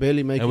 20. They were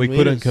barely making and we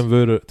couldn't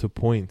convert it to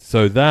points.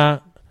 So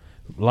that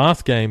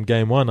last game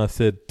 1, I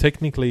said,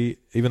 technically,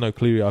 even though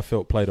Cleary I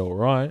felt played all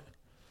right,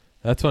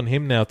 that's on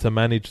him now to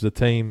manage the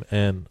team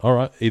and, all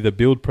right, either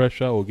build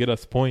pressure or get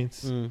us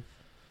points.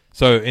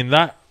 So in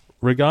that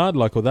regard,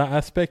 like, or that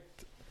aspect,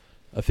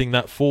 I think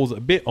that falls a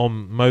bit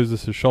on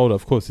Moses' shoulder.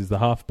 Of course, he's the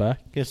halfback,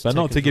 but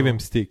not to give him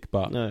stick.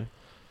 But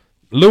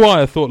Luai,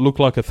 I thought, looked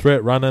like a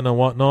threat running and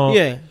whatnot.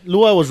 Yeah,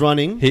 Luai was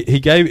running. He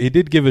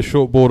did give a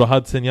short ball to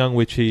Hudson Young,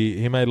 which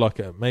he made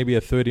like maybe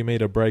a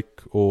 30-meter break,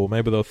 or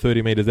maybe they were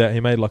 30 meters out. He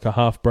made like a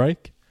half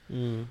break.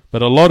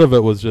 But a lot of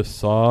it was just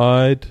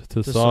side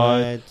to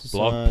side,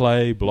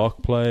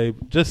 block play,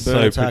 just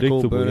so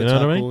predictable. You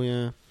know what I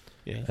mean?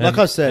 Yeah. And, like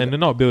I said, and they're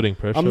not building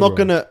pressure. I'm not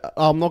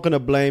gonna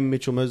blame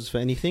Mitchell Moses for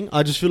anything.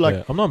 I just feel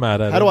like I'm not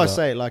mad at him. How do I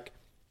say, like,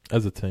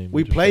 as a team,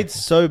 we played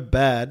so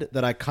bad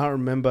that I can't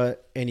remember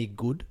any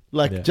good.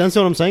 Like, do you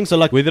understand what I'm saying? So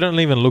like, we didn't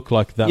even look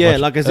like that. Yeah,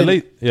 much. like as at in,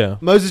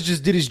 least, Moses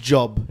just did his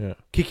job,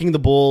 kicking the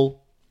ball.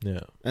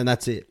 Yeah, and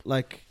that's it.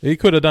 Like, he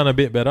could have done a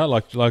bit better.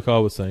 Like I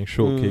was saying,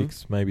 short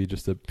kicks, maybe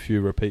just a few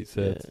repeat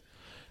sets.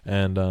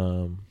 Yeah. And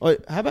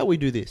how about we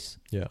do this?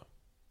 Yeah,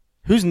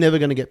 who's never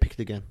going to get picked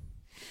again?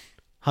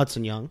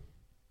 Hudson Young.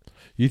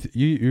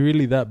 You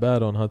really that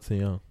bad on Hudson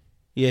Young?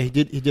 Yeah, he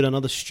did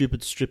another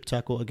stupid strip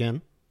tackle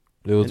again.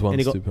 There was one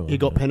and stupid one. He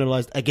got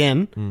penalised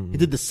again. He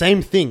did the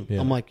same thing.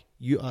 Yeah. I'm like,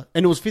 and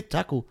it was fifth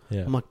tackle.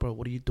 Yeah. I'm like, bro,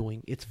 what are you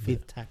doing? It's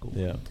fifth tackle.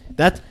 Yeah,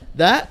 that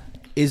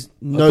is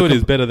no. I thought he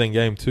was better than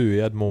game 2. He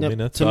had more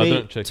minutes.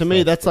 To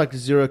me, that's like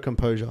zero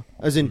composure.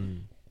 As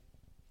in,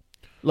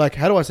 like,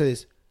 how do I say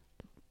this?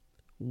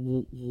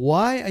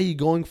 Why are you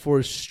going for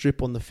a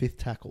strip on the fifth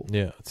tackle?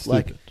 Yeah, it's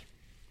stupid.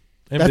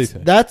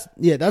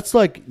 That's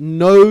like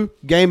no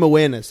game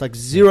awareness, like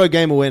zero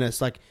game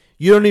awareness. Like,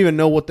 you don't even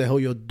know what the hell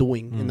you're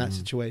doing in that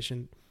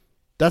situation.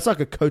 That's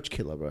like a coach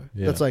killer, bro.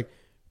 Yeah. That's like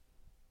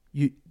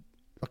they're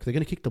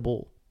gonna kick the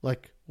ball.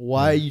 Like,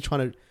 why are you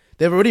trying to?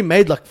 They've already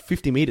made like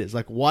 50 meters.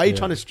 Like, why are you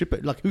trying to strip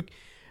it? Like, who?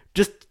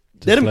 Just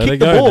let him kick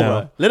the ball,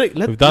 now.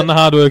 Bro. We've done the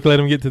hard work. Let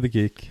him get to the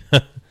kick.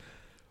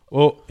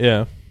 Well,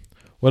 yeah.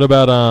 What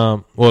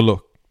about Well,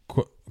 look.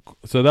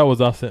 So that was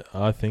us.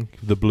 I think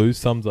the Blues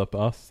sums up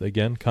us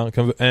again. Can't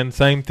convert, and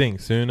same thing.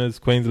 Soon as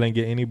Queensland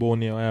get any ball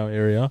near our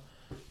area,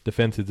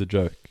 defense is a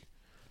joke.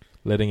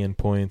 Letting in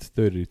points,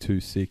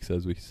 32-6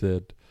 as we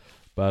said,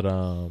 but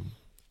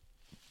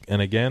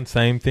and again,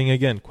 same thing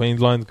again.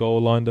 Queensland's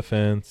goal line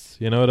defense.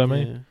 You know what I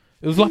mean? Yeah.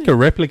 It was like a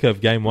replica of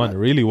game 1. It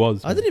really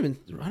was. I didn't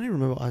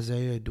remember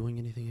Isaiah doing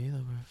anything either,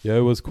 bro. Yeah,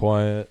 it was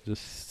quiet,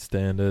 just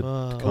standard.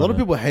 A lot of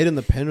people hating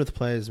the Penrith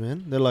players,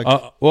 man. They're like,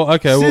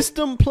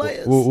 system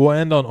players. We'll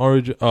end on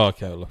Origin. Oh,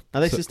 okay, look.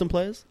 Are they system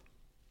players?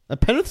 Are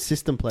Penrith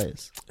system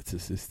players? It's a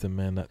system,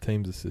 man. That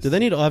team's a system. Do they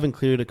need Ivan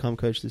Cleary to come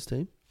coach this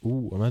team?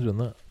 Ooh, imagine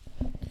that.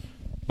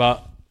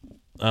 But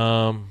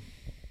I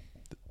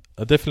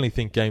definitely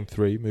think game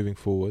 3, moving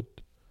forward,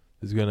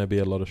 there's going to be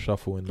a lot of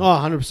shuffle in there.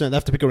 100%. They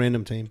have to pick a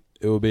random team.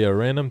 It will be a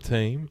random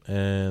team,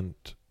 and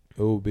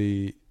it will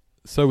be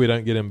so we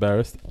don't get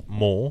embarrassed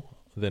more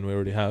than we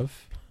already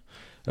have.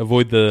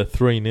 Avoid the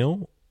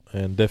 3-0,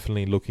 and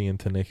definitely looking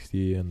into next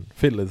year. And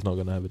Fittler's not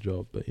going to have a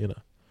job, but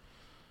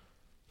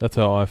that's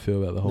how I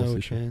feel about the whole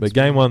situation. But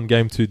game 1,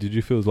 game 2, did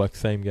you feel it was like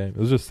same game? It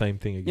was just same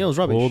thing again. Yeah, it was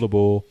rubbish. All the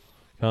ball,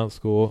 can't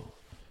score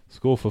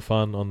for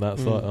fun on that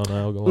side on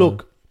our line.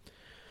 Look,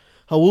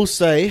 I will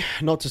say,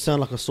 not to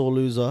sound like a sore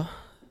loser,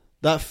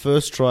 that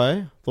first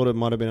try, thought it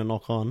might have been a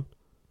knock on.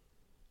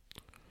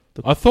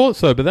 I thought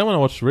so, but then when I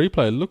watched the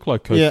replay, it looked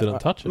like Coach didn't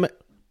touch it.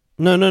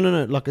 No.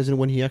 Like, as in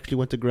when he actually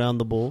went to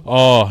ground the ball.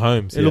 Oh,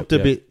 Holmes. It looked a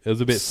bit... It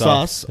was a bit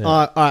sus. Yeah.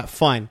 All right,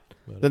 fine.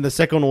 Then the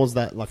second one was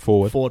that like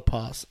forward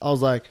pass. I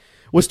was like,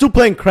 we're still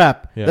playing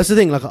crap. Yeah. That's the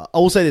thing. Like, I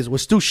will say this, we're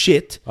still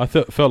shit. I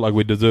felt like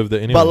we deserved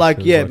it anyway. But like,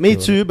 me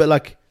too. But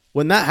like,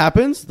 when that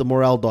happens, the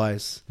morale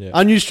dies. Yeah.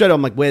 I knew straight.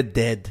 I'm like, we're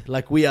dead.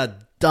 Like, we are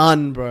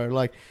done, bro.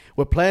 Like,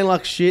 we're playing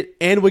like shit,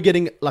 and we're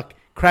getting like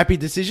crappy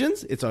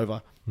decisions. It's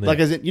over. Yeah. Like,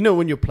 as in,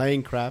 when you're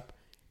playing crap,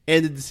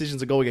 and the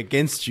decisions are going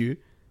against you,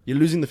 you're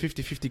losing the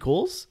 50-50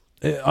 calls.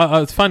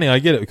 It's funny, I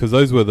get it, because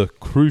those were the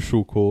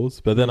crucial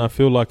calls, but then I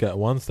feel like at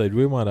one stage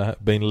we might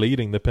have been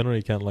leading the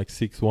penalty count like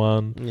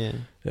 6-1. Yeah.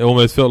 It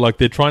almost felt like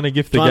they're trying to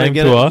gift the game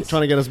to us.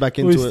 Trying to get us back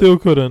into it. We still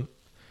couldn't.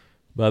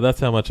 But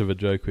that's how much of a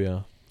joke we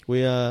are.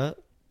 We are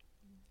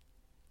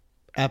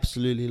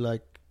absolutely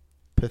like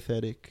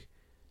pathetic.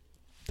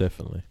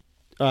 Definitely.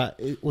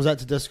 Was that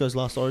Tedesco's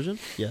last Origin?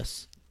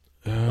 Yes.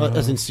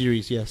 As in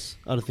series, yes.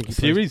 I don't think he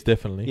series plays.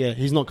 Definitely. Yeah,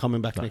 he's not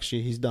coming back next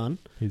year. He's done.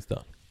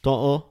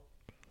 To'o.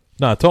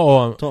 No,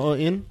 To'o. To'o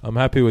in. I'm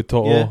happy with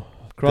To'o. Yeah.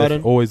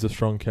 Crichton. Always a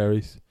strong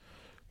carries.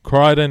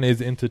 Crichton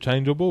is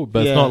interchangeable,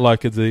 but it's not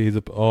like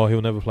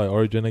he'll never play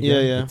Origin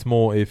again. Yeah. It's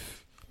more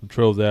if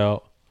Trill's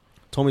out.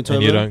 Tommy Turbo.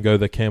 And you don't go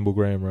the Campbell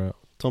Graham route.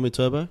 Tommy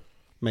Turbo?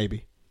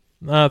 Maybe.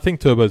 No, I think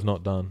Turbo's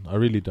not done. I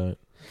really don't.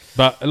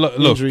 But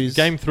look,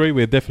 game 3,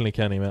 we're definitely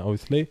counting him out,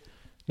 obviously.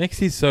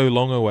 Next is so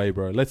long away,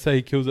 bro. Let's say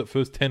he kills it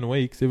first 10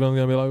 weeks. Everyone's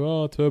going to be like,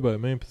 oh, Turbo,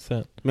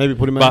 1,000,000%. Maybe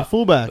put him at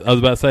fullback. I was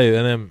about to say,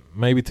 and then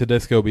maybe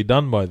Tedesco will be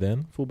done by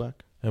then.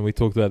 Fullback. And we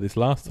talked about this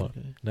last time.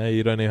 Okay. Now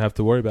you don't even have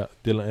to worry about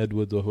Dylan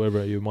Edwards or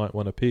whoever you might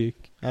want to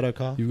pick.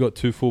 Adokar. You've got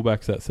 2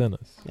 fullbacks at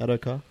centres.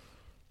 Adokar.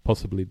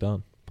 Possibly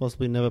done.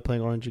 Possibly never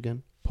playing Orange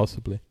again.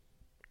 Possibly.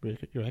 You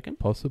reckon?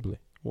 Possibly.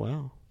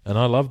 Wow. And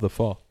I love the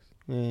Fox.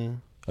 Yeah.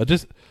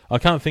 I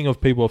can't think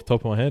of people off the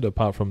top of my head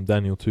apart from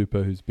Daniel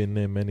Tupou, who's been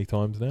there many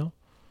times now.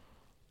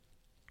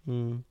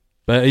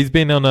 But he's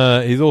been on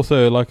a. He's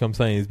also, like I'm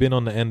saying, he's been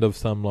on the end of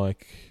some,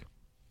 like,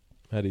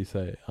 how do you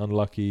say,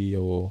 unlucky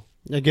or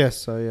I guess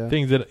so. Yeah.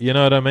 things that, you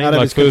know what I mean. Out of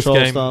Like his first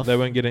control game, stuff. they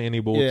weren't getting any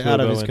ball. Yeah, out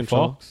of Turbo his and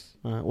control. Fox.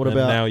 What And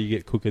about now you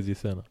get Cook as your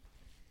center.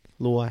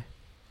 Luai?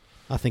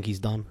 I think he's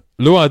done.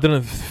 Luai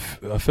didn't.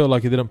 I felt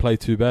like he didn't play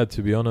too bad,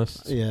 to be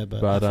honest. Yeah,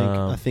 but But,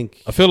 I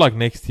think I feel like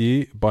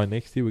by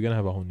next year we're gonna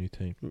have a whole new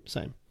team,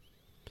 same.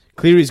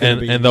 Cleary's going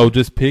to be and they'll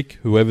just pick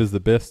whoever's the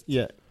best.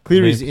 yeah.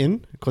 Cleary's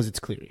in because it's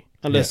Cleary,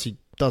 unless he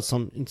does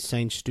some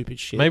insane stupid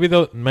shit.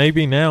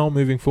 Maybe now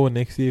moving forward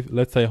next year,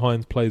 let's say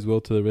Hines plays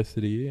well to the rest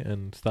of the year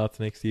and starts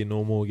next year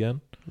normal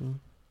again.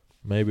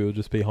 Maybe it'll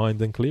just be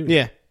Hines and Cleary.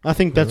 Yeah, I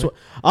think that's what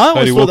I always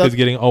Cody thought. Walker's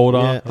getting older.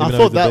 Yeah, even I though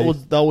thought he's a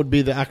beast. that would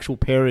be the actual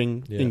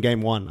pairing Yeah. in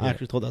game one. I Yeah.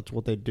 actually thought that's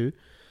what they'd do.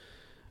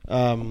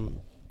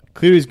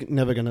 Cleary's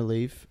never going to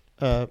leave.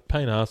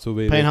 Payne Haas will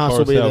be Payne there. Haas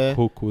will be Coruscant there.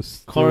 Cook will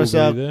still be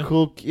Coruscant, there.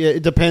 Cook. Yeah,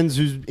 it depends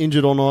who's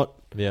injured or not.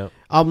 Yeah,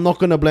 I'm not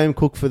going to blame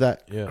Cook for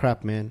that Yeah.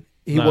 crap, man.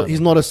 No, He's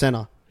not a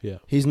center. yeah,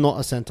 He's not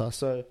a center.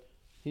 So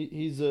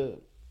he's a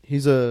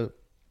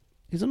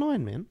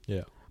 9, man.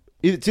 yeah.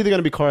 It's either going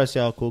to be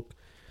Coruscant or Cook.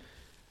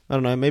 I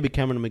don't know. Maybe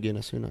Cameron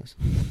McGuinness. Who knows?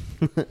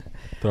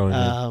 Throwing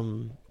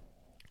in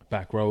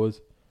back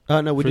rowers.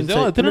 No, we didn't Frizzell,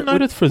 say. I didn't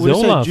notice we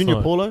Frizzell said last Junior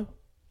night. Paulo.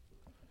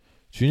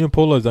 Junior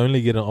Paulo's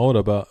only getting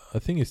older, but I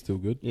think he's still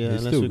good. Yeah, he's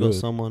unless still we good. got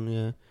someone.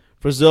 Yeah,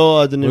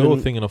 Frizzell. I didn't We're all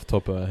even. thinking off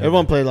top of our head.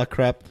 Everyone played like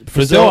crap.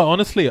 Frizzell,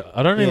 honestly,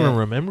 I don't Yeah. even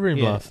remember him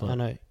Yeah, last I night.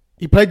 know.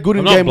 He played good I'm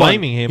in not game one.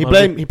 blaming him.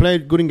 He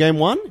played good in game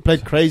one. He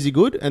played crazy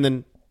good, and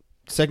then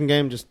second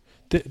game just.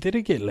 Did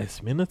he get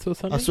less minutes or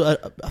something?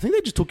 I think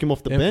they just took him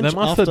off the Yeah, bench. they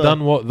must after, have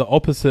done what the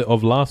opposite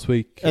of last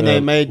week, And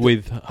they made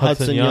with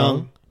Hudson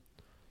Young.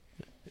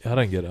 I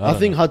don't get it. I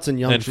think know. Hudson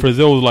Young. And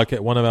Frizzell was like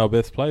one of our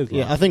best players.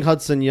 I think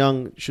Hudson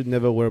Young should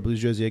never wear a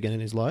Blues jersey again in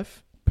his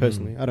life.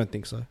 Personally, I don't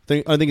think so.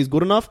 I don't think he's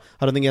good enough.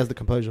 I don't think he has the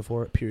composure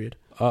for it. Period.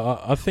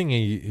 I think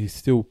he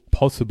still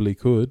possibly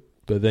could,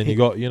 but then you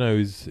got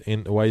who's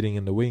waiting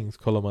in the wings,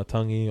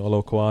 Kolomatangi,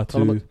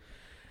 Olokoatu.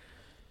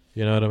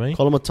 You know what I mean?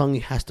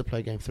 Kolomatangi has to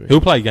play game 3. He'll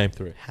play game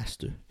 3. Has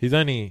to. He's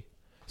only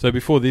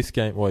before this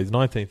game. Well, he's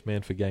 19th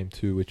man for game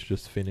 2, which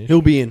just finished.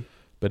 He'll be in.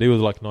 But he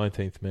was like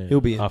 19th man.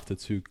 He'll be in. After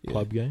 2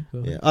 club games.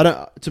 Yeah, I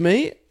don't. To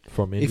me,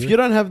 From injury. if you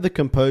don't have the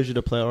composure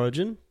to play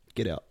Origin,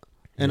 get out.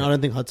 And Yeah. I don't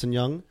think Hudson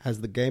Young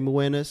has the game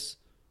awareness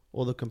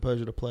or the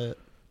composure to play it.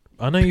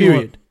 I know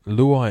Period. you want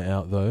Luai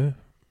out though.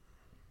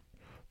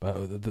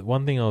 But the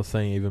one thing I was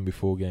saying even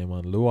before game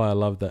 1, Luai, I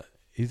love that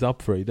he's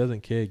up for it. He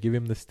doesn't care. Give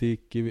him the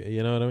stick. Give it.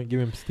 You know what I mean? Give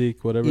him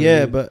stick. Whatever. Yeah,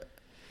 it is. but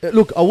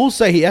look, I will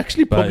say he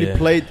actually But, probably yeah.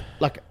 played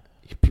like.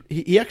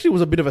 He actually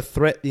was a bit of a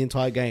threat the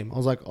entire game. I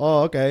was like,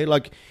 oh, okay.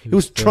 Like, he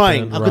was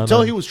trying. I could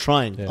tell he was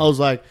trying. Yeah. I was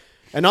like,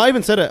 and I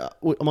even said it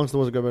amongst the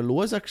ones that go, but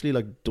Luai's actually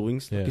like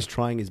doing, Yeah. he's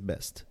trying his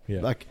best. Yeah.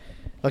 Like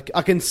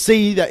I can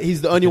see that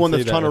he's the only can one see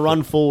that's that trying to effort.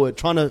 run forward,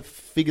 trying to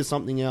figure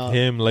something out.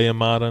 Him, Liam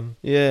Martin.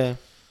 Yeah.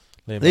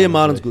 Liam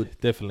Martin's good.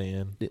 Definitely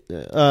in.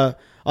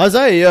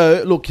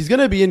 Isaiah, look, he's going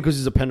to be in because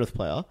he's a Penrith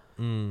player.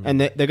 Mm.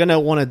 And they're going to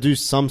want to do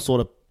some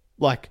sort of,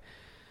 like...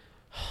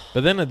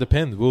 But then it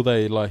depends. Will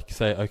they like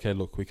say, okay,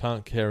 look, we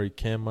can't carry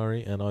Cam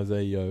Murray and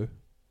Isaiah Yeo?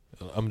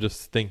 I'm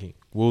just thinking,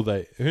 will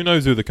they? Who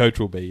knows who the coach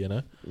will be?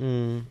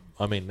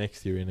 I mean,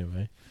 next year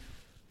anyway.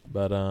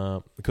 But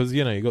because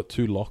you got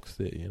 2 locks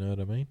there. You know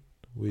what I mean?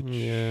 Which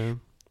Yeah.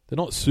 they're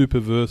not super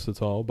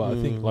versatile, but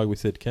I think, Mm. like we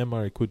said, Cam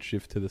Murray could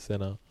shift to the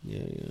center,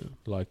 Yeah.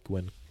 like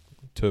when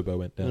Turbo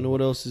went down. And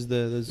what else is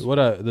there? There's... What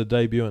the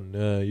debut on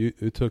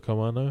Uta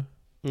Kamano,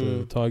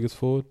 the Tigers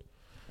forward?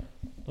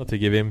 Not to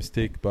give him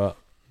stick, but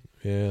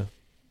yeah,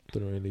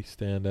 didn't really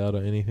stand out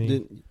or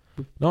anything.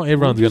 Not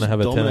everyone's going to have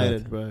a 10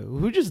 dominated, bro.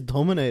 Who just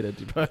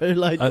dominated, bro?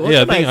 Like, what I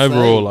can think say?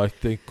 overall, like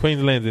the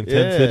Queensland's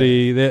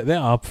intensity, they're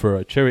up for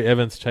it. Cherry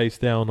Evans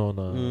chased down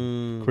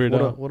on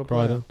Critter, what a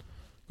player. Brighton.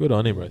 Good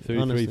on him, bro. 33,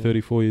 Honestly.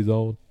 34 years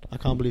old. I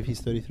can't believe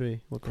he's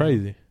 33. What the hell?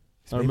 Crazy.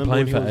 He's I been remember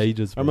playing when he for was-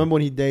 ages, I bro. remember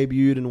when he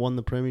debuted and won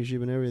the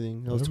premiership and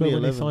everything. That was Remember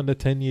when he 2011. signed a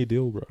 10-year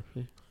deal, bro.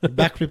 He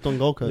backflipped on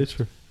Gold Coast.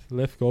 Literally.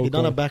 Left goal. He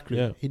done a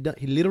backflip. Yeah.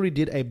 He literally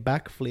did a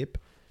backflip,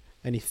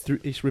 and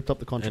he ripped up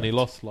the contract. And he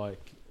lost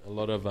like a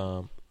lot of I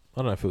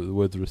don't know if it was the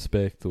words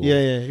respect or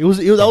Yeah. It was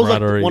that was like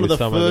camaraderie one of with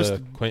the some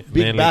first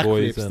big Manly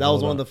boys backflips. and That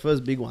was all one of the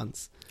first big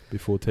ones.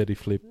 before Teddy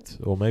flipped,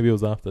 or maybe it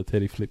was after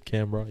Teddy flipped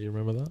Canberra. You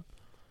remember that?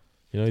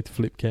 He'd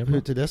flip Who,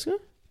 Canberra Tedesco?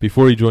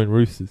 before he joined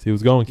Roosters. He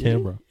was going Did he?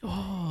 Canberra.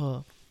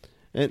 Oh.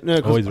 And, no,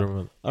 'cause Always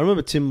remember. I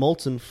remember Tim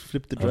Moulton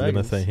flipped the I was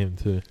Dragons. gonna say him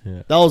too.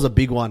 Yeah. That was a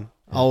big one.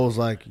 I was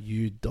like,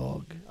 you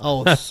dog. I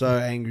was so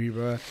angry,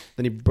 bro.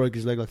 Then he broke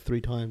his leg like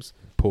 3 times.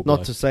 Poor Not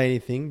bloke. to say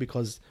anything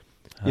because,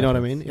 you know what I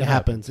mean? It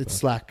happens. It's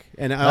bro. slack.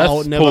 And I That's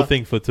would a never... poor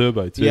thing for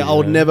Turbo too. Yeah, I you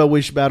would know? never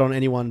wish bad on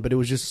anyone, but it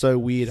was just so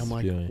weird. I'm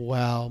like, Yeah.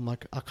 wow. I'm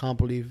like, I can't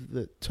believe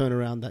the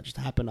turnaround that just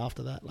happened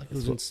after that. Like, it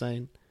was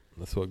insane.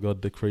 That's what God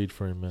decreed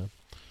for him, man.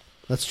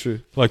 That's true.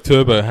 Like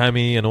Turbo,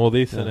 Hammy, and all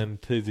this, Yeah. and then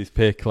tears his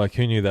pick. Like,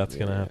 who knew that's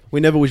gonna happen? We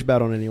never wish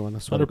bad on anyone. I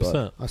swear to 100%.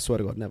 God. I swear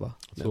to God, never.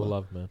 It's Never. all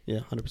love, man. Yeah,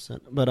 100%.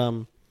 But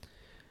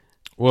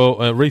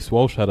Well, Reece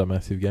Walsh had a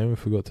massive game. We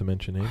forgot to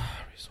mention him.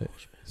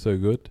 so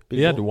good. Big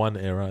He had ball. one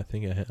error, I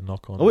think, a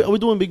knock on. Are we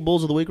doing big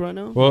balls of the week right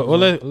now? Well,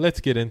 let's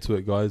get into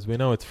it, guys. We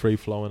know it's free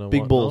flowing and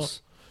big whatnot.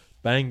 balls.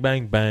 Bang,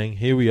 bang, bang.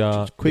 Here we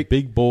are. Quick the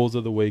big balls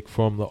of the week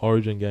from the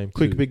Origin game.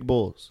 Quick big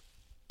balls.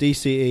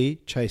 DCE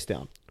chase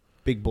down.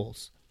 Big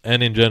balls.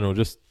 And in general,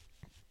 just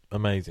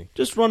amazing.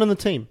 Just running the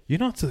team. You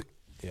know,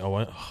 I don't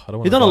want.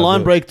 He done a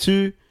line break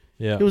too.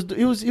 Yeah.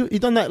 He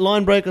done that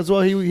line break as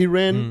well. He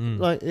ran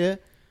yeah.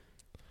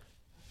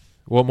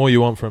 What more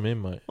you want from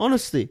him, mate?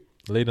 Honestly,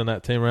 Leading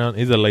that team around.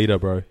 He's a leader,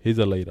 bro. He's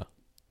a leader.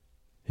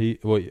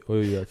 What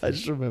you I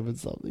just remembered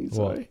something.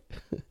 What?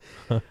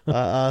 Sorry.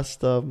 I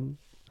asked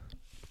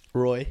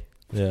Roy.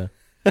 Yeah.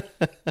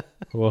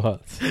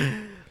 What?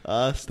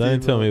 Asked Don't him,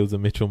 tell me it was a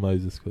Mitchell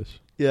Moses question.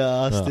 Yeah,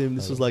 I asked No, him.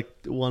 This was like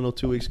 1 or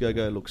 2 weeks ago.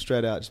 Go look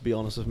straight out. Just be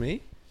honest with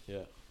me.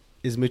 Yeah.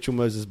 Is Mitchell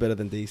Moses better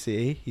than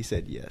DCE? He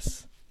said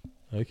yes.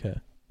 Okay.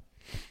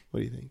 What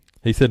do you think?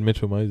 He said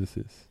Mitchell Moses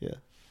is. Yeah.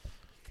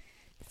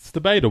 It's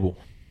debatable,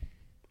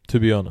 to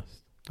be honest.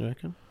 You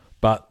reckon?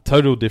 But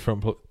total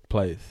different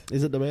players.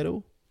 Is it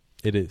debatable?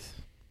 It is.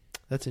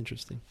 That's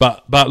interesting.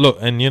 But look,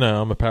 and you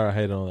know, I'm a para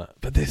hater and all that.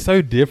 But they're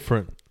so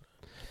different.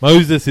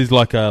 Moses is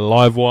like a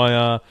live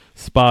wire,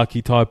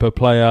 sparky type of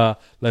player.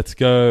 Let's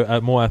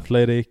go, more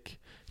athletic.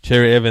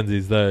 Cherry Evans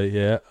is though,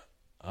 yeah.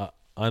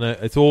 I know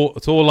it's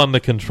all under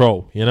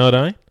control. You know what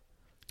I mean?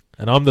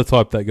 And I'm the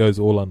type that goes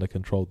all under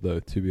control, though.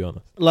 To be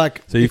honest,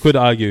 Like, so you could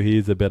argue he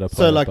is a better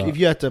player. so like, if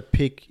you had to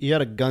pick, you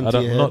had a gun to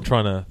your head. I'm not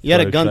trying to. You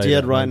had a gun to throw your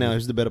shade head right at now.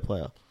 Moses. Who's the better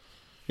player?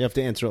 You have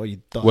to answer it or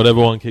you die.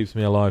 Whatever one keeps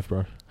me alive,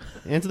 bro.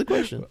 Answer the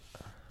question.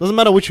 Doesn't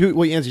matter what you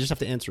answer. You just have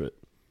to answer it.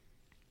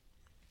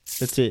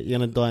 That's it. You're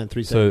gonna die in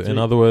 3 So seconds. in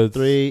other words,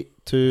 3,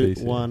 2,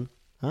 DC. 1.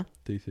 Huh?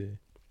 DC.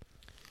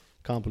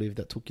 Can't believe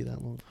that took you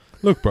that long.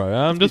 Look, bro,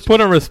 I'm just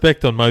putting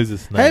respect on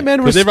Moses' name. Hey man,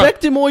 'Cause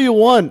respect him all you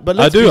want, but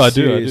I let's do. be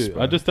serious,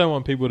 bro. I just don't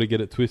want people to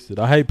get it twisted.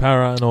 I hate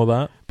para and all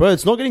that. Bro,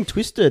 it's not getting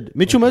twisted.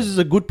 Mitchell Moses is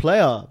a good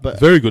player, but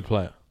Very good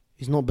player.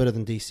 he's not better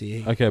than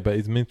DCE. Okay, but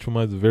is Mitchell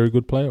Moses a very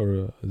good player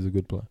or is a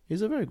good player?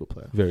 He's a very good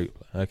player. Very good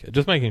player. Okay,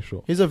 just making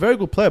sure. He's a very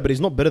good player, but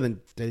he's not better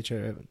than DJ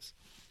Evans.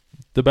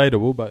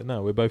 Debatable, but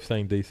no, we're both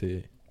saying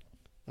DCE.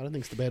 I don't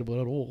think it's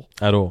debatable at all.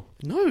 At all.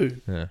 No.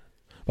 Yeah.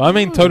 But I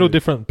mean, No. total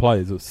different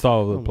players,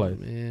 style of the Come players.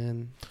 on,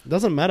 man. It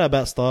doesn't matter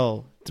about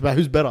style. It's about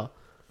who's better.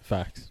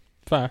 Facts.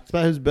 It's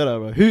about who's better,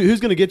 bro. Who's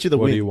going to get you the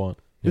What win? do you want?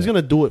 Who's Yeah.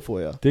 going to do it for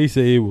you?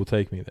 DCE will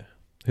take me there.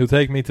 He'll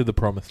take me to the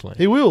promised land.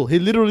 He will. He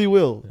literally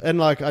will. And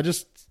like, and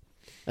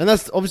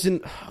that's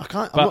obviously, I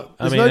can't. But,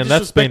 there's and no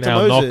that's been disrespect to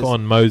our Moses. knock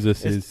on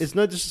Moses is... It's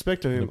no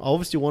disrespect to him. I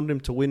obviously wanted him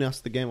to win us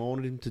the game. I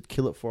wanted him to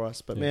kill it for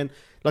us. But Yeah. man,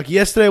 like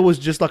yesterday was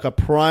just like a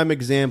prime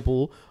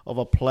example of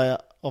a player,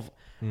 of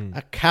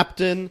a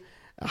captain,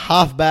 a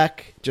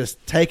halfback, just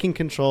taking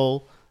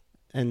control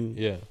and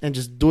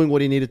just doing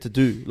what he needed to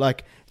do.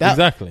 Like that.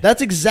 Exactly.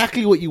 That's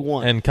exactly what you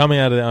want. And coming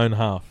out of their own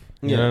half.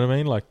 You Yeah. know what I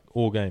mean? Like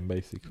all game,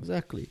 basically.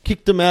 Exactly.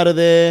 Kicked him out of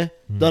there.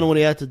 Done what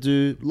he had to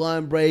do.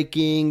 Line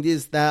breaking.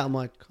 This, that. I'm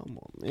like, come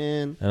on,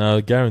 man. And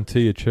I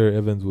guarantee you, Cherry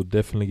Evans will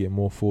definitely get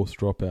more forced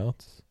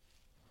dropouts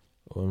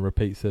or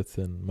repeat sets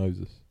than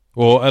Moses.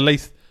 Or at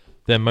least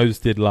than Moses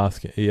did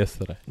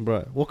yesterday.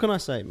 Bro, what can I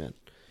say, man?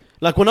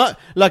 Like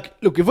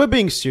look, if we're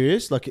being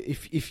serious, like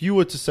if you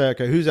were to say,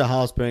 okay, who's our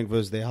house pairing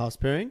versus their house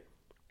pairing?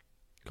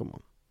 Come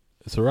on.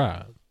 It's a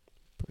wrap.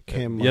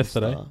 Cam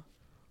Yesterday. Munster.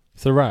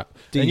 It's a wrap.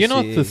 And you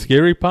know what's the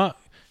scary part?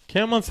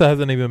 Cam Munster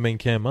hasn't even been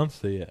Cam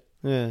Munster yet.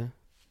 Yeah.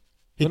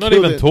 We're not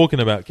even talking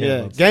about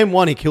Cam Munster. Game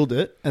 1 he killed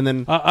it, and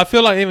then I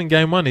feel like even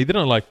game 1 he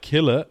didn't like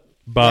kill it,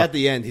 but at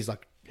the end he's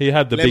like, he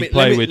had the let big me,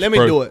 play let me, which let me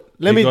broke, do it.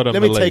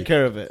 Let me take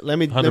care of it. Let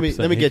me 100%.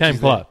 get He came you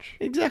clutch.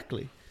 there.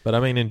 Exactly. But I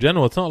mean, in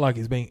general, it's not like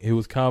he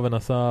was carving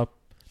us up.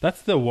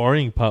 That's the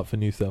worrying part for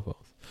New South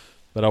Wales.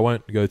 But I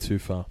won't go too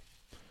far.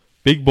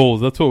 Big balls,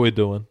 that's what we're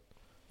doing.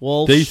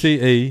 Walsh,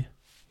 DCE,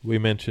 we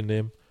mentioned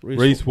him.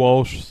 Reece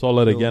Walsh,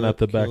 solid Killed again it, at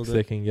the back, killed it.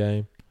 second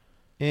game.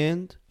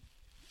 and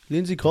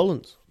Lindsay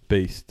Collins.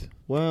 Beast,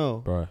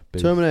 Wow. bro.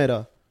 Beast.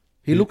 Terminator.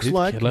 He looks he's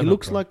like killing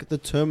it, bro. like the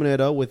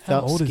Terminator How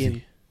without old skin. is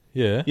he?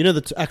 Yeah. You know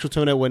the actual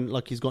Terminator when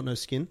like he's got no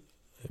skin?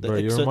 The Bro,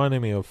 you're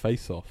reminding me of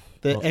Face Off.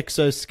 The Not-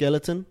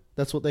 exoskeleton.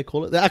 That's what they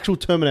call it. The actual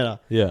Terminator.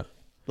 yeah.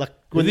 Like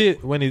When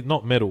he's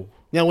not metal.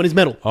 when he's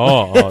metal.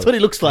 Oh. That's what he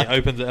looks like. He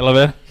opens the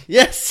elevator.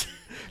 Yes.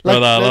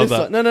 Brother, I love this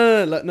that. like-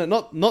 no,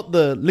 like, not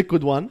the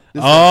liquid one.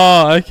 This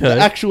Oh, is okay. the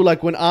actual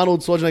like when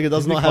Arnold Schwarzenegger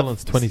does Lindsay not have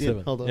Collins, 27.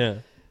 skin. Hold on. Yeah.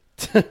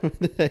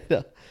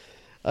 Terminator.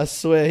 I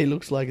swear he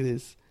looks like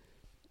this.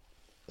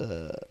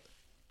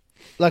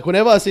 Like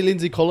whenever I see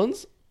Lindsay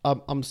Collins,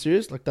 I'm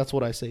serious. Like that's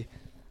what I see.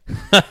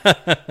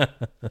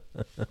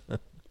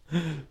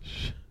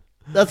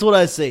 That's what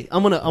I see.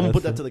 I'm gonna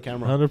put that to the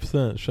camera.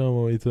 100%. Show him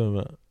what you're talking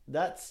about.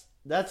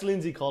 That's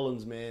Lindsay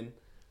Collins, man.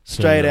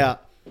 Straight Yeah.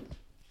 out.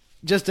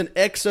 Just an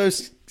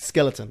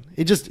exoskeleton.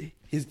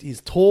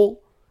 He's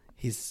tall,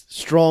 he's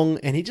strong,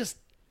 and he just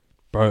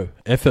Bro,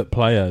 effort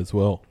player as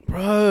well.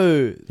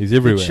 bro. He's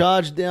everywhere. He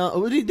charged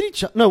down. What did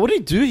he what did he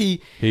do?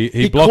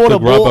 He blocked caught the a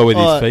grubber ball, with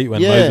his feet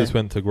when yeah. Moses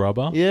went to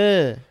grubber.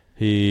 Yeah.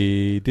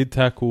 He did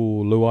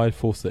tackle Luai,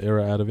 forced the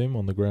error out of him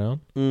on the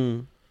ground.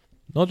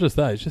 Not just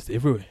that, it's just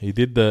everywhere.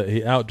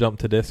 He out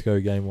jumped Tedesco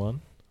game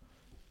 1.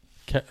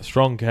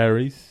 Strong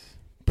carries.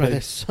 Bro,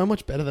 they're so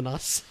much better than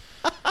us.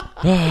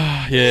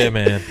 Yeah,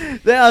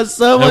 man. They are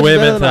so much And we're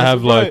better meant than to us.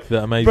 have like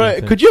the amazing Bro,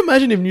 thing. could you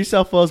imagine if New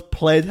South Wales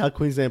played how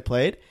Queensland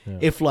played? Yeah.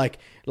 If like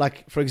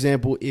for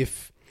example,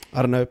 if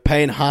I don't know,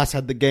 Payne Haas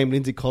had the game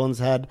Lindsay Collins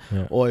had,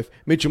 Yeah. or if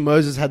Mitchell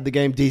Moses had the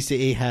game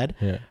DCE had,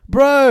 Yeah.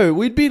 bro,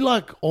 we'd be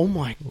like, oh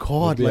my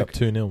god, We'd be like up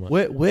 2-0,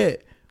 man. we're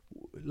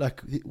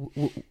like,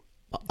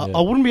 I Yeah.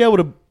 wouldn't be able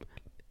to,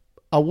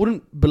 I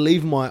wouldn't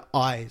believe my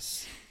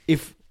eyes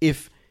if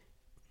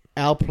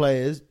our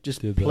players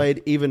just Did that.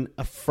 played even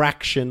a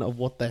fraction of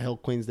what the hell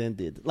Queensland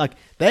did. Like,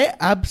 they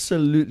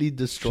absolutely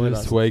destroyed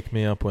Just us. wake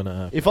me up when it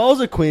happens. If I was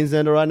a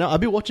Queenslander right now,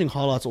 I'd be watching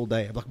highlights all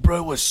day. I'm like,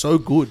 bro, we're so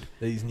good.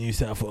 These New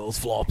South Wales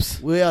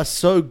flops. We are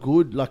so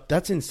good. Like,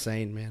 that's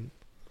insane, man.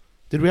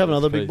 Did we have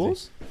another big crazy.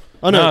 balls?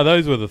 Oh, No,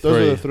 those were the three.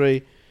 those were the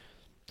three.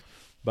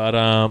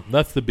 But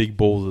that's the big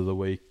balls of the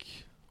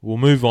week. We'll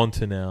move on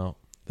to now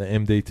the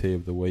MDT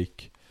of the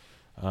week.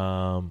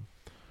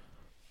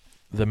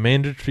 The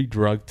mandatory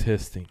drug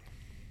testing.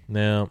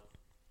 Now,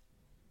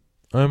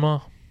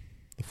 Omar,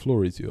 the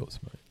floor is yours,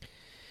 mate.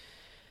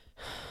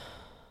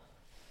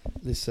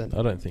 Listen,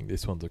 I don't think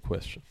this one's a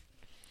question.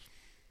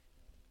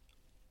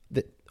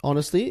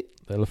 honestly,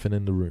 The elephant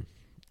in the room.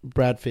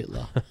 Brad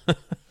Fittler.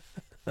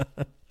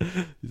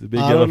 He's a big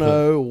I don't elephant.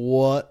 know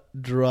what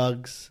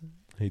drugs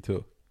He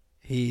took.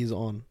 he's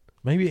on.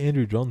 Maybe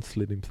Andrew John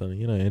slid him something.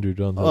 You know, Andrew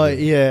John. Oh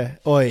yeah,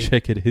 oi.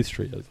 Checkered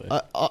history. I was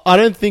like, I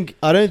don't think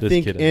Just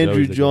kidding. Andrew That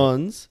was a guy.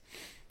 Johns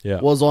yeah.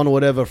 was on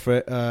whatever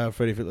Freddie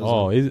Fittler's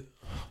Oh, on. is it?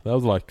 That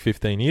was like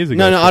 15 years ago.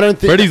 No, I don't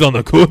think. Freddie's on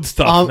the good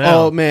stuff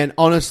now. Oh man,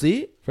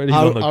 honestly, Freddie's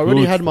I on the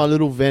already good had my stuff.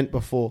 little vent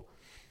before.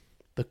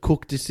 The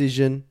Cook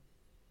decision,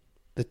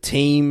 the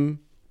team,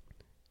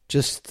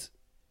 just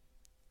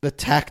the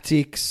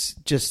tactics,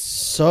 just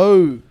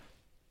so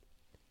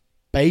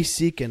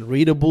basic and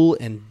readable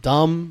and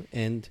dumb,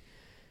 and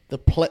the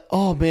play.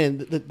 Oh man,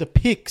 the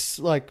picks.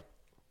 Like,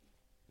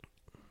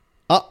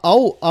 I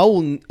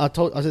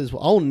said this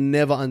before, I'll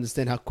never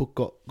understand how Cook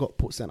got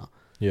put center.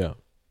 Yeah.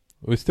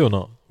 We're still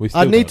not. We still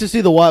I need don't. to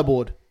see the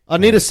whiteboard. I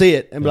need to see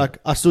it and be Yeah. like,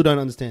 I still don't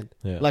understand.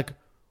 Yeah. Like,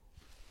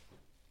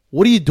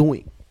 what are you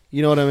doing?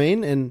 You know what I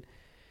mean? And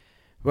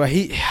bro,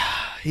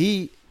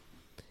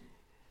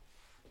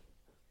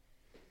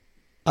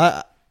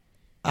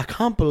 I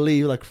can't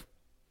believe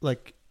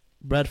like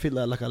Brad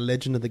Fittler, like a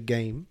legend of the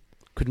game,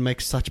 could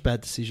make such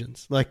bad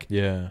decisions. Like,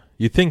 Yeah.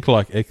 You think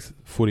like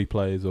ex-footy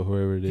players or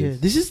whoever it is. yeah,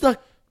 this is like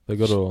They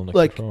got it all under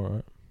like- control,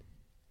 right?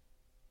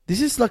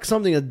 this is like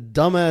something a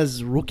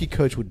dumbass rookie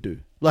coach would do.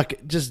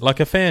 Like, just Like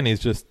a fan is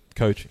just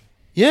coaching.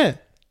 yeah,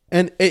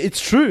 and it's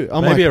true.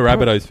 I'm Maybe like, a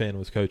bro, Rabbitohs fan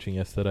was coaching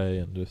yesterday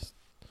and just...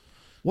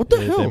 what the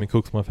hell? Damien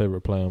Cook's my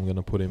favourite player. I'm going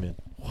to put him in.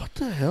 What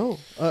the hell?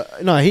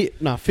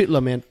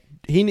 Fittler, man.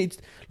 He needs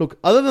look.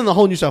 Other than the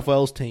whole New South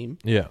Wales team,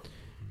 Yeah.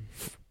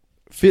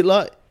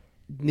 Fittler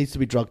needs to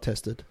be drug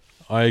tested.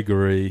 I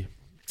agree.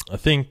 I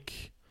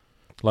think,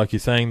 like you're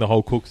saying, the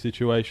whole Cook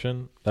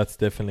situation, that's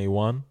definitely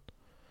one.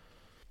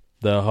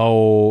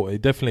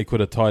 It definitely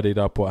could have tidied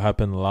up what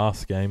happened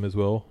last game as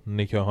well.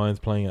 Nico Hines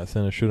playing at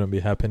centre shouldn't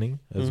be happening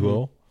as Mhm.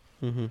 well.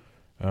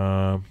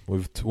 Mm-hmm.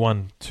 We've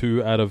won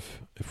 2 out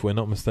of, if we're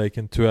not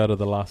mistaken, 2 out of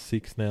the last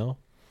 6 now.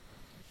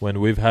 When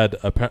we've had,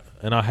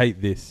 and I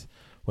hate this,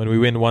 when we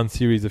win one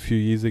series a few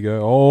years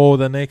ago,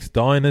 the next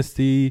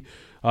dynasty,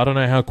 I don't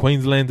know how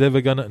Queensland's ever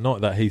going to,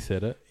 not that he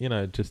said it,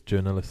 just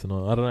journalists and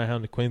all, I don't know how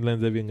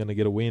Queensland's ever going to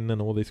get a win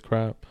and all this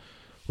crap.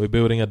 We're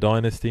building a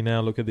dynasty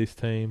now, look at this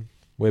team.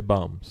 We're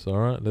bums, all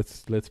right?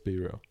 Let's be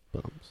real.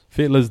 Bums.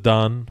 Fittler's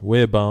done,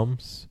 we're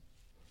bums.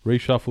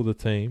 Reshuffle the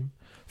team.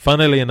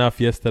 Funnily enough,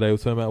 yesterday we were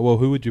talking about,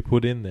 who would you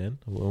put in then?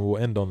 We'll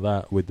end on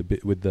that with the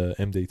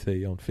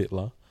MDT on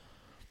Fittler.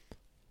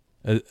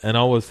 And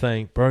I was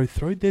saying, bro,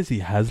 throw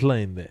Desi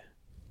Hasler in there.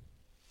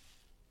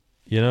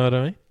 You know what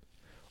I mean?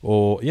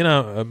 Or,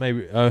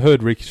 maybe I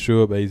heard Ricky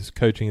Stewart, he's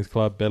coaching his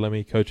club,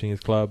 Bellamy coaching his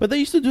club. But they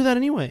used to do that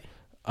anyway.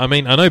 I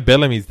mean, I know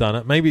Bellamy's done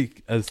it. Maybe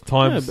as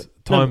time's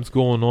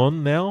gone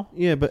on now.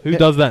 Yeah, but Who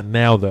does that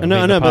now, though?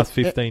 No, the but past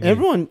 15 years.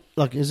 everyone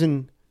is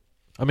in.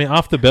 I mean,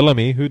 after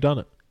Bellamy, who done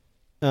it?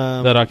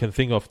 That I I can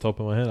think off the top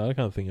of my head. I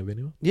can't think of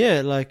anyone.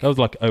 yeah, like That was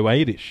like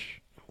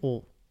 08-ish.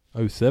 or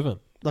 07.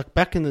 like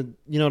back in the,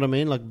 you know what I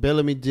mean? Like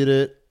Bellamy did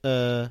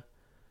it.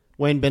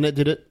 Wayne Bennett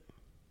did it.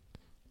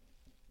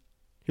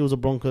 He was a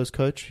Broncos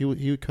coach.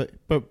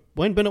 But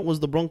Wayne Bennett was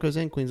the Broncos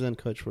and Queensland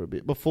coach for a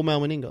bit before Mal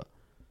Meninga.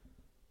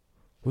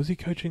 Was he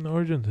coaching the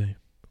Origin team?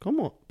 Come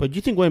on, but do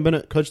you think Wayne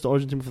Bennett coached the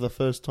Origin team for the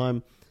first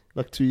time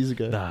like 2 years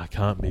ago? Nah,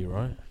 can't be,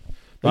 right?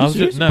 Are you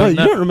serious? Bro, you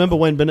don't remember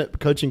Wayne Bennett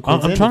coaching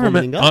Queensland? I'm trying to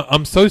before remember. Meninga?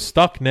 I'm so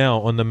stuck now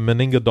on the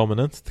Meninga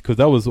dominance because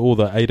that was all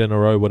the 8 in a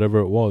row, whatever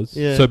it was.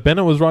 Yeah. So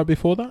Bennett was right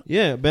before that?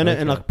 Yeah, Bennett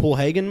and Okay. like Paul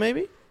Hagen,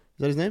 maybe? Is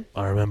that his name?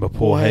 I remember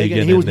Paul Paul Hagen.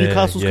 Hagen. He was in there.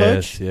 Newcastle's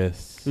coach?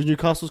 Yes. He was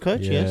Newcastle's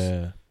coach, Yeah.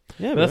 yes.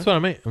 Yeah, But that's what I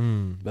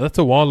mean. But that's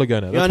a while ago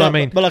now. That's Yeah, what I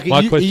mean. But like, My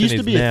it question used to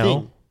is be a now.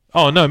 thing.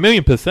 Oh, no,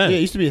 1,000,000%. Yeah,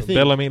 it used to be a thing.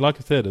 Bellamy, like I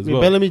said, as well.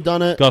 Bellamy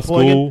done it. Gus Paul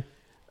Hagen. Gould.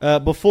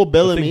 Before I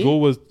Bellamy, think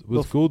Gould was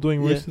Gould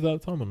doing Roosters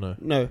at the time or no?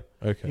 no,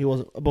 Okay. he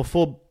wasn't.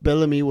 Before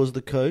Bellamy was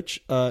the coach,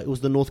 it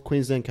was the North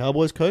Queensland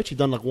Cowboys coach. He'd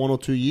done like 1 or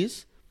 2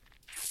 years.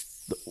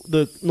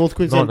 The North Not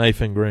Queensland,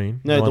 Nathan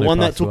Green. no, the who one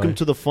that passed took him away.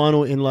 to the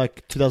final in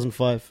like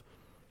 2005.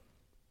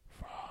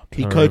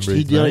 He Can't coached.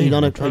 remember his He name.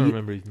 done I'm trying to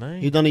remember his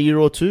name. He done a year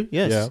or two.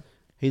 Yes, Yeah.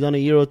 he done a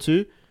year or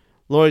two.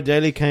 Laurie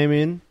Daly came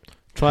in,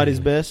 tried his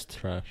best.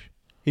 Trash.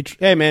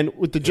 Hey man,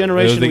 with the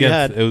generation we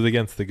had, It was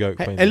against the GOAT. hey,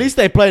 Queensland. at least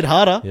they played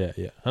harder.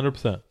 Yeah,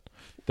 100%.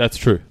 That's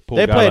true. Paul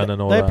They Gallen played.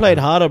 and all They that. played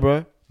harder,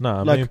 bro. No, a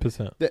like- million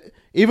percent.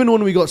 Even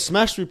when we got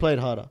smashed, we played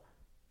harder.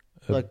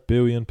 A like-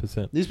 billion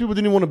percent. These people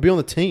didn't even want to be on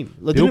the team.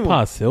 Like, Bill didn't even-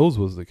 Parcells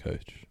was the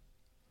coach.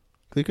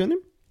 Click on him.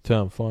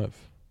 Term 5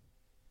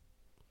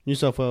 New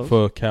South Wales.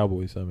 for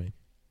Cowboys. I mean,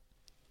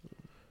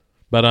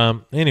 but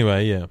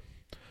anyway, yeah.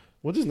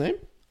 What's his name?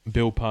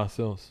 Bill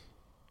Parcells.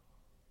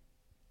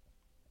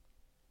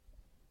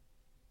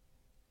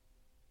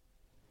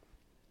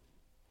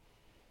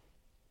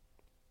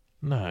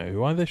 No,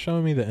 why are they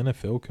showing me the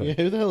NFL coach? Yeah,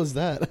 who the hell is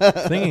that?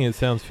 Thinking it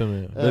sounds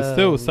familiar. But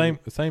still, same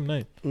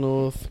name.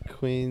 North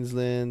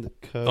Queensland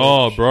coach.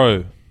 Oh,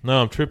 bro.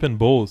 No, I'm tripping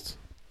balls.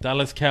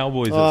 Dallas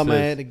Cowboys. Oh it man,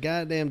 says. the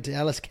goddamn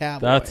Dallas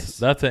Cowboys.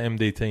 That's an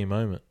MDT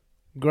moment.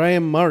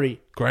 Graham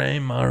Murray.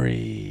 Graham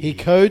Murray. He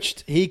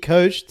coached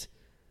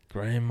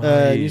Graham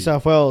Murray. New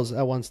South Wales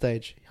at one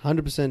stage.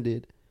 100%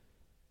 did.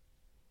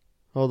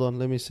 Hold on,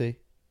 let me see.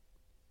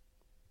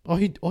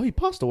 He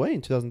passed away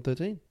in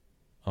 2013.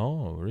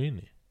 Oh,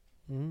 really?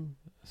 Mm.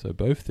 So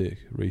both the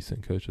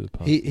recent coaches of the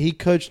past. He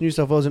coached New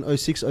South Wales in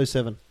 06,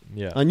 07.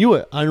 Yeah. I knew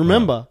it. I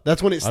remember.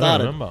 That's when it I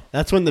started. don't remember.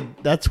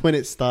 That's when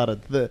it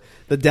started.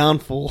 The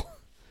downfall.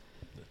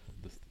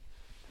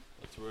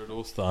 That's where it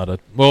all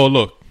started. Well,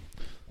 look.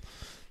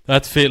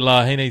 That's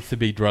Fitler. He needs to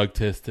be drug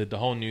tested. The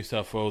whole New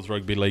South Wales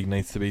Rugby League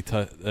needs to be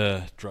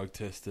drug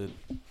tested.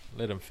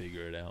 Let them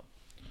figure it out.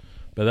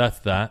 But that's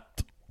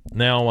that.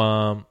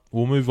 Now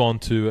we'll move on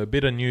to a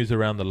bit of news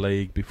around the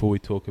league before we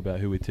talk about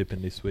who we're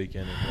tipping this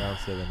weekend in round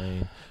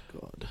 17.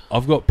 God.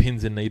 I've got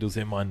pins and needles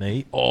in my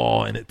knee.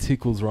 Oh, and it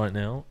tickles right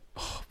now.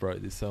 Oh, bro,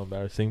 this is so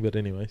embarrassing. But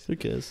anyways, Who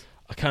cares?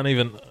 I can't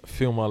even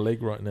feel my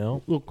leg right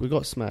now. Look, we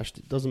got smashed.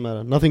 It doesn't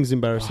matter. Nothing's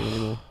embarrassing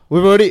anymore.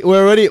 We're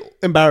already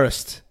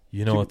embarrassed.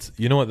 You know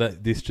what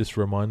that this just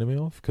reminded me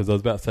of? Because I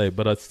was about to say,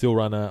 but I'd still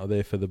run out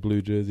there for the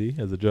blue jersey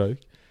as a joke.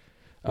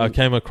 I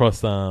came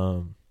across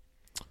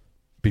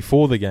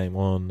before the game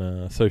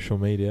on social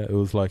media. It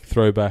was like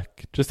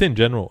throwback, just in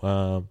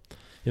general.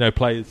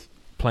 Players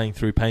playing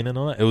through pain and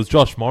all that. It was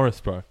Josh Morris,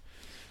 bro.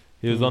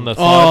 He was on the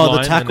sideline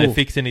and tackle. they're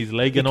fixing his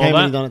leg He and all came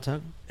in, he that. done a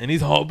tackle. And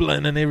he's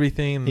hobbling and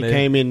everything. He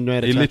came in,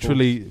 made a He tackle.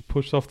 literally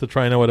pushed off the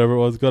train or whatever it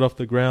was, got off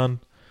the ground,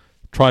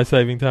 try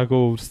saving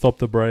tackle, stopped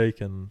the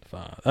break, and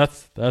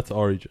that's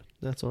Origin.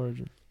 That's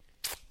Origin.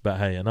 But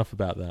hey, enough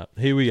about that.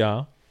 Here we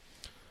are.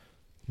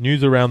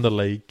 News around the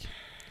league.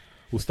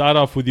 We'll start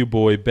off with your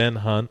boy Ben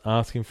Hunt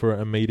asking for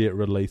an immediate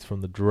release from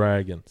the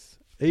Dragons.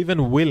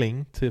 Even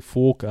willing to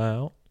fork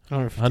out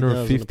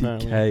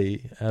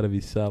 150k out of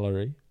his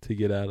salary to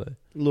get out of it.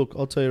 Look,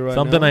 I'll tell you right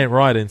Something now. ain't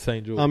right in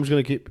St. George. I'm just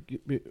going to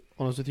be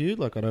honest with you.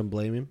 Like, I don't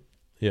blame him.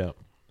 Yeah.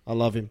 I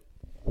love him.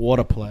 What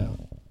a player.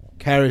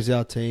 Carries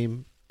our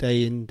team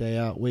day in, day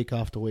out, week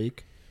after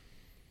week.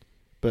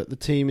 But the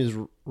team is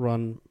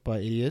run by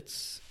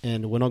idiots,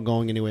 and we're not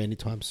going anywhere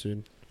anytime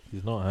soon.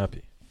 He's not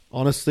happy.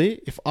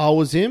 Honestly, if I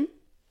was him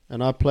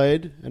and I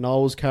played and I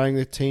was carrying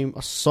the team,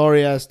 a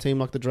sorry-ass team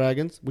like the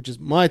Dragons, which is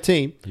my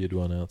team, You'd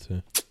want out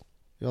too.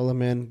 Yola,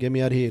 man, get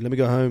me out of here. Let me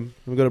go home.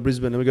 Let me go to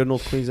Brisbane. Let me go to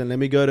North Queensland. Let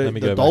me go to Let me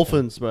the go back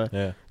Dolphins, bro.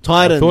 Yeah.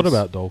 Titans. I thought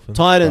about Dolphins.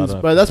 Titans,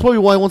 bro. That's probably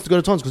why he wants to go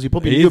to Titans, because he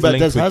probably He knew is about Des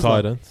linked with Hasler.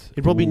 Titans.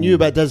 He probably knew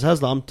about Des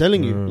Hasler. I'm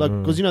telling you.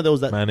 Because, there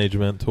was that.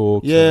 Management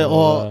talks. Yeah, and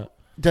all or that.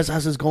 Des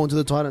Hasler's going to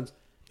the Titans.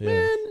 Yeah.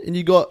 Man. And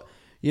you got,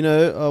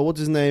 what's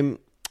his name?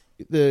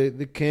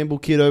 The Campbell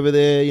kid over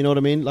there. You know what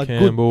I mean? Like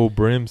Campbell,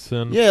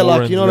 Brimson. Yeah,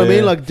 like, you know what I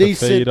mean? Like,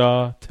 decent.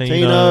 Fafita,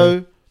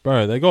 Tino.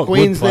 Bro, they got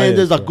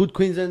Queenslanders, good like good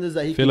Queenslanders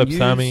that he Philip can use.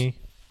 Sammy.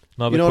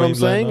 Another You know what I'm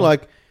saying? Queenslander.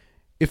 Like,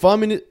 if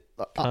I'm in it,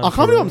 I can't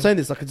believe I'm saying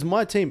this. Like, it's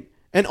my team.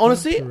 And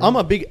honestly, I'm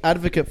a big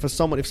advocate for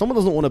someone. If someone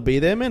doesn't want to be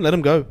there, man, let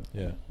him go.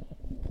 Yeah.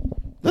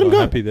 Let him go.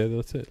 Happy there.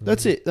 That's it.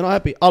 That's it. They're not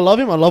happy. I love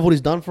him. I love what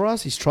he's done for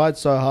us. He's tried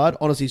so hard.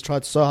 Honestly, he's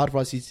tried so hard for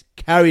us. He's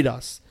carried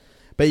us.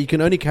 But you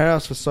can only carry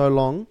us for so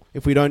long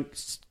if we don't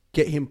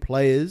get him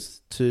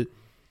players to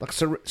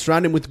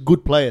surround him with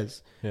good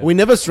players. Yeah. We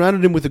never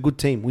surrounded him with a good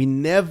team. We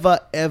never,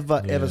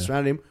 ever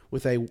surrounded him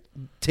with a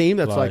team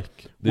that's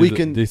we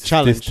can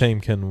challenge. This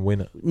team can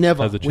win it.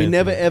 Never. We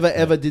never,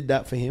 ever did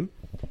that for him.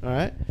 All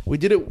right. We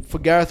did it for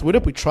Gareth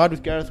Widdop. We tried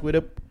with Gareth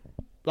Widdop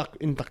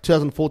in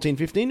 2014,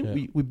 15.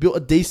 Yeah. We built a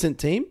decent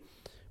team,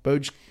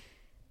 but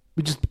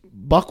we just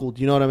buckled.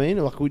 You know what I mean?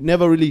 Like, we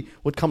never really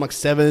would come like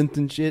 7th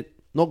and shit.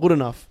 Not good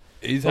enough.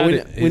 He's had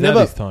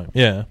his time.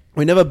 Yeah.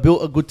 We never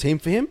built a good team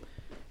for him.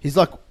 He's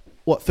like,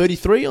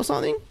 33 or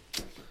something?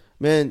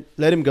 Man,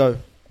 let him go.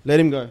 Let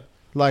him go.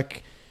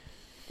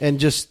 And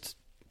just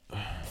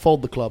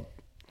fold the club.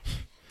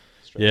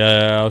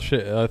 Yeah,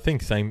 I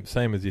think same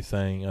as you're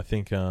saying. I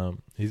think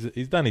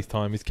He's done his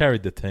time. He's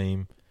carried the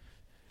team.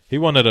 He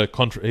wanted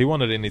He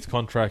wanted in his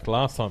contract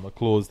last time a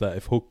clause that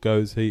if Hook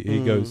goes,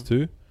 he goes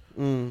too.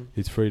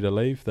 He's free to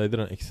leave. They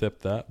didn't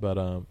accept that, but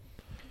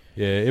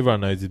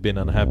everyone knows he's been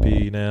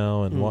unhappy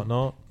now and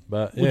whatnot.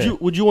 But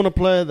would you want a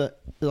player that,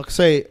 like,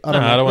 say, I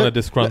don't want a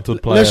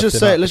disgruntled player. Let's just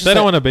say, if they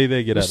don't want to be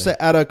there, get out. Let's say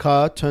Addo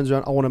Carr turns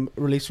around. I want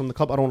to release from the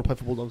club. I don't want to play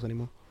for Bulldogs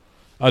anymore.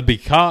 I'd be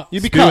cut.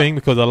 You'd be spewing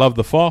because I love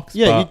the Fox.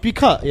 Yeah, you'd be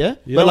cut. Yeah,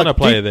 you don't want to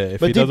play there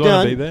if he doesn't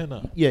want to be there.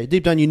 No. Yeah,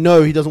 deep down, you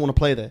know he doesn't want to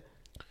play there.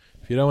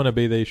 If you don't want to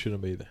be there, you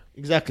shouldn't be there.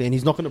 Exactly, and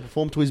he's not going to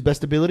perform to his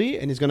best ability,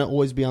 and he's going to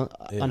always be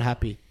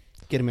unhappy.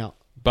 Get him out.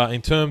 But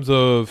in terms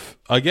of,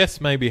 I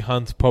guess maybe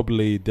Hunt's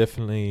probably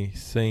definitely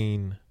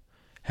seen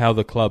how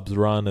the club's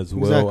run as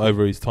well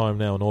over his time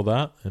now and all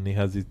that, and he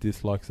has his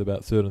dislikes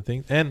about certain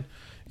things. And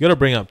you got to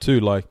bring up too,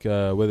 like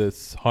whether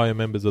it's higher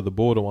members of the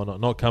board or whatnot,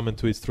 not coming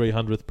to his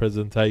 300th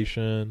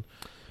presentation.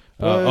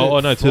 To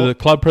the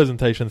club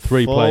presentation,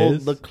 3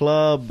 players. The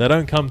club. They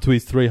don't come to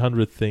his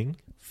 300th thing.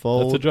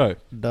 That's a joke.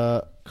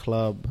 The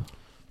club.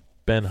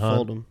 Ben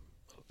Hunt.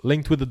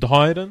 Linked with the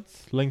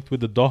Titans, linked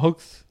with the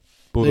Dogs.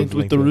 Linked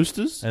with the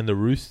Roosters. And the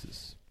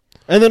Roosters.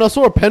 And then I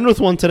saw a Penrith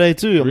one today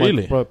too. I'm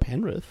really? Like, bro,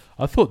 Penrith?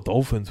 I thought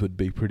Dolphins would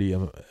be pretty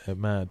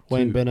mad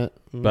Wayne too. Bennett.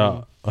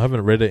 But I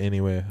haven't read it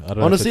anywhere.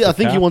 Honestly, I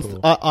think he wants...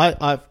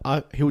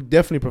 he would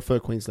definitely prefer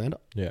Queensland.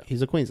 Yeah.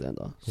 He's a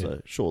Queenslander, so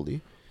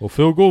surely. Well,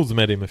 Phil Gould's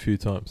met him a few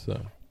times,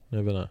 so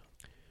never know.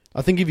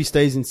 I think if he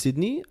stays in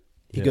Sydney,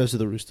 he goes to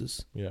the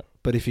Roosters. Yeah.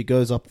 But if he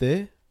goes up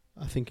there,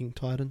 I'm thinking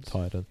Titans.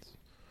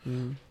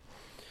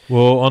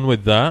 Well, on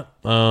with that.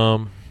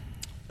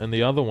 And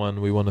the other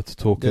one we wanted to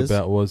talk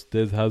about was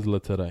Des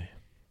Hasler today,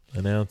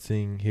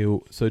 announcing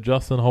So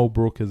Justin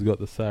Holbrook has got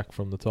the sack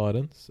from the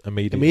Titans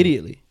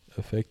immediately.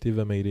 Effective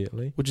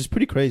immediately. Which is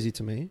pretty crazy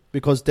to me,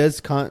 because Des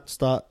can't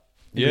start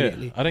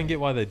immediately. Yeah, I don't get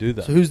why they do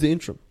that. So who's the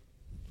interim?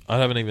 I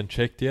haven't even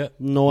checked yet.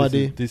 No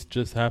idea. This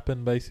just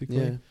happened,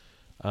 basically.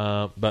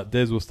 Yeah. But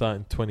Des will start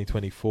in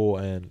 2024,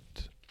 and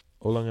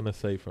all I'm going to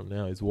say from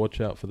now is watch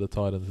out for the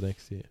Titans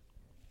next year.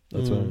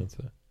 That's what I'm going to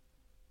say.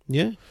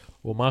 Yeah?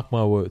 Well, mark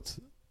my words.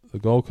 The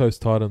Gold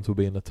Coast Titans will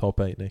be in the top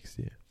 8 next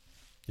year.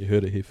 You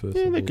heard it here first.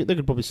 Yeah, they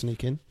could probably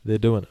sneak in. They're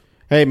doing it.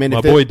 Hey, man. My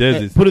boy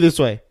Des is... Put it this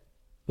way.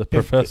 The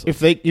professor.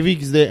 If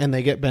he's there and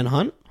they get Ben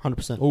Hunt,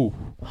 100%. Ooh.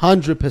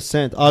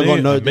 100%. I've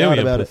got no doubt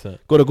about it.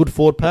 Got a good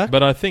forward pack.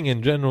 But I think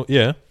in general,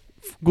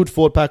 good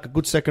forward pack, a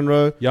good second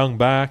row. Young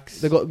backs.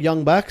 They got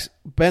young backs.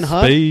 Ben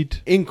Hunt. Speed.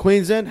 In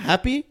Queensland,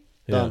 happy.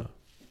 Yeah. Done.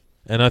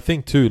 And I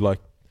think too, like,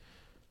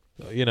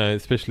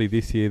 especially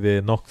this year,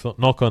 their knock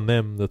on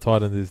them, the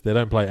Titans, is they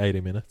don't play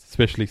 80 minutes,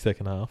 especially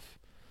second half.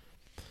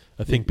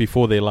 I think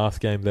before their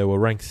last game, they were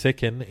ranked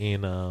second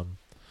in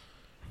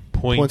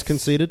points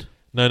conceded.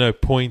 No,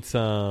 points in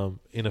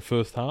a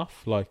first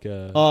half, like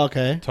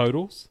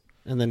totals.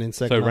 And then in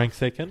second half. So ranked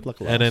second.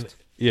 Like and then,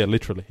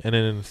 literally. And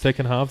then in the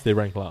second half, they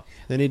rank last.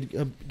 They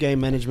need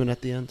game management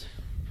at the end.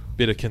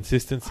 Bit of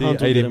consistency,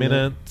 80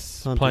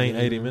 minutes, playing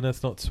 80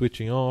 minutes, not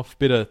switching off.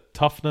 Bit of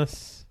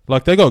toughness.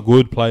 Like, they got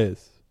good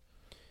players.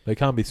 They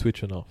can't be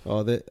switching off.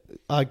 Oh, they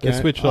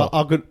switched off.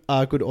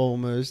 I could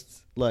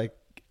almost, like,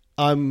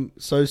 I'm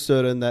so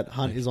certain that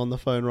Hunt is on the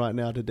phone right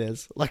now to Des.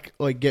 Like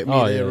get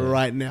me there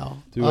right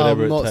now. Do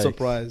whatever I'm not it takes.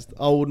 surprised.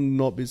 I would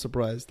not be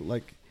surprised.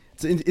 Like,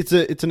 it's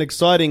an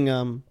exciting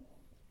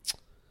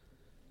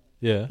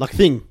like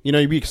thing.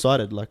 You'd be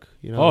excited. Like,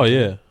 Oh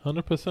yeah,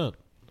 100%.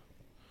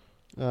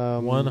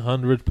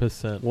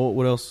 100%.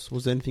 What else?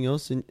 Was there anything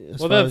else?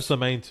 That's the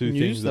main two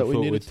things that we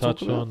needed to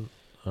touch on.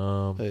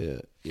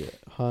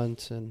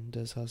 Hunt and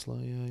Des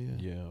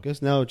Hasler. Yeah. I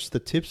guess now it's just the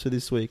tips for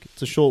this week.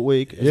 It's a short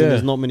week.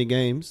 There's not many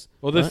games.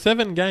 Well, there's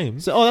 7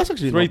 games. So, that's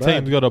actually 3 not bad.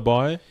 teams got a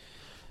bye.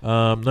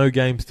 No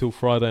games till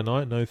Friday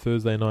night. No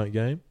Thursday night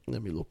game.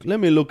 Let me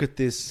look at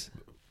this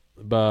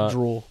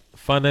draw.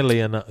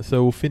 Funnily enough,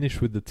 so we'll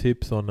finish with the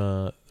tips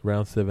on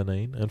round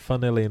 17. And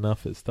funnily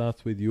enough, it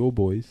starts with your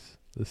boys,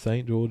 the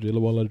St. George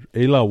Illawarra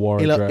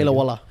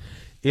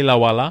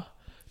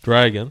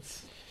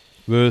Dragons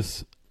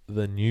versus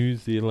the New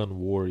Zealand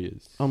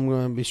Warriors. I'm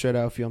going to be straight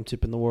out with you. I'm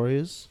tipping the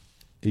Warriors.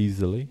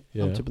 Easily,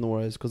 yeah. I'm tipping the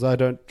Warriors because I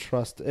don't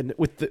trust... And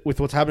with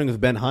what's happening with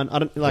Ben Hunt, I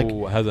don't... Like,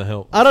 it hasn't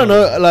helped. I don't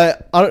know. Like,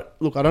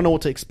 I don't know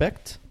what to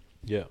expect.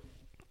 Yeah.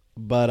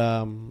 But...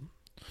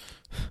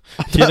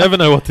 you never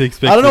know what to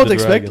expect. I don't know what to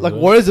expect. Like,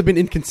 Warriors have been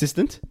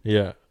inconsistent.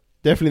 Yeah.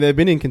 Definitely, they've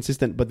been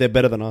inconsistent, but they're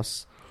better than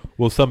us.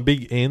 Well, some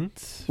big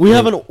ends. We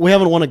haven't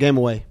won a game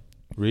away.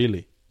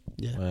 Really?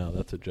 Yeah. Wow,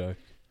 that's a joke.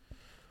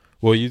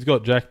 Well, you've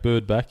got Jack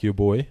Bird back, your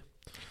boy.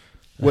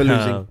 We're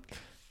losing.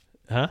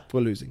 Huh? We're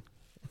losing.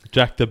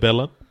 Jack de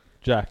Bellin.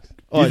 Jack.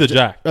 He's a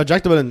Jack.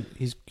 Jack de Bellin,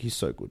 he's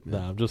so good,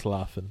 man. Nah, I'm just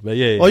laughing. But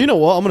yeah. Oh, you know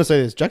what? I'm going to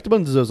say this. Jack de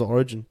Bellin deserves an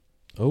Origin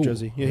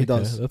jersey. Yeah, he okay.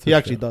 does. He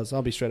actually does.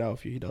 I'll be straight out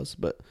with you. He does.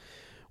 But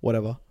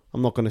whatever.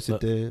 I'm not going to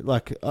sit there.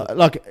 Like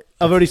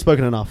I've already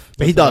spoken enough.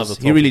 But he does.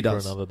 He really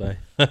does. For another day.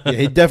 Yeah,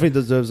 he definitely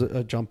deserves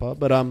a jumper.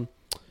 But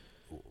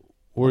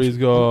Warriors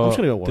I'm got just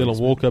gonna go Warriors,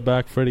 Dylan Walker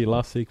back, Freddie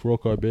Lussick,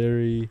 Rocco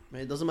Berry.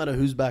 Man, it doesn't matter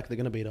who's back; they're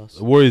gonna beat us.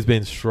 The Warriors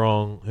been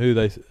strong.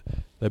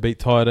 They beat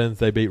Titans,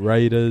 they beat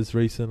Raiders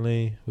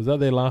recently. Was that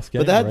their last game?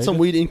 But they had Raiders? some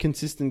weird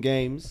inconsistent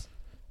games.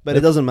 But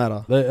it doesn't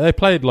matter. They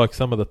played like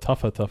some of the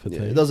tougher teams.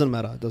 It doesn't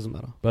matter. It doesn't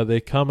matter. But they're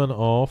coming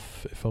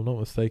off, if I'm not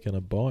mistaken,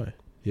 a bye.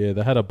 Yeah,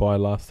 they had a bye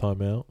last time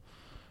out.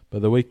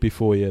 But the week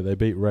before, they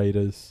beat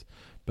Raiders.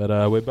 But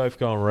we're both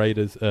going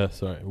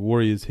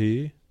Warriors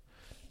here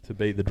to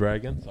beat the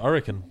Dragons. I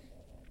reckon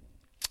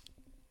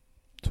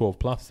 12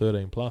 plus,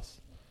 13 plus.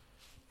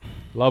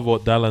 Love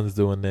what Dallin's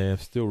doing there.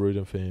 Still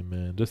rooting for him,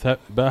 man.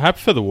 But happy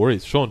for the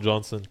Warriors. Sean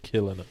Johnson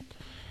killing it.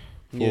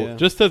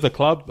 Just as a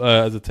club,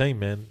 as a team,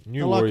 man.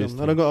 New Warriors.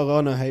 I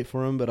got no hate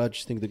for them, but I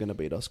just think they're going to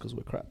beat us because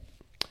we're crap.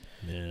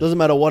 Yeah. Doesn't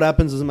matter what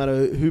happens. Doesn't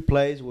matter who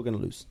plays. We're going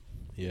to lose.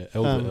 Yeah,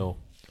 L to L.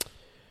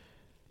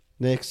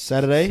 Next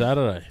Saturday.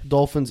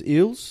 Dolphins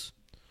Eels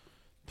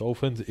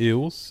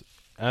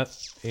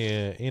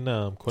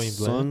in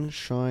Queensland.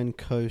 Sunshine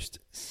Coast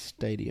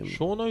Stadium.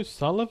 Sean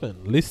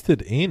O'Sullivan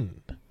listed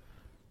in,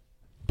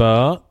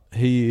 but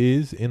he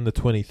is in the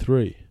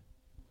 23.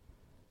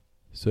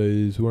 So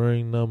he's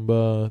wearing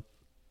number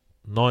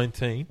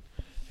 19.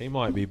 He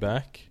might be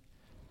back.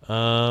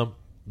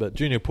 But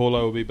Junior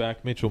Paulo will be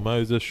back. Mitchell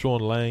Moses,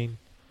 Sean Lane.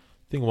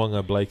 I think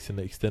Wanga Blake's in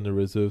the extended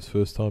reserves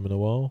first time in a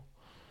while.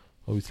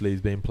 Obviously,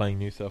 he's been playing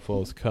New South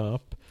Wales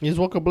Cup. Is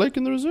Walker Blake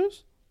in the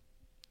reserves?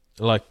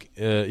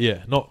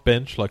 Not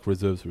bench, like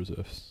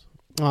reserves.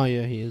 Oh,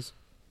 yeah, he is.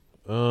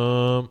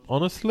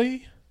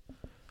 Honestly,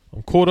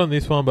 I'm caught on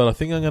this one, but I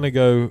think I'm going to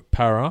go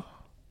Para.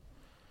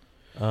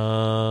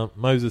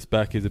 Moses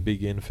back is a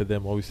big in for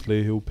them.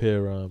 Obviously, he'll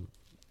pair. I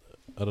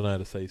don't know how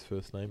to say his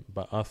first name,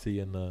 but Asi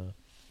in the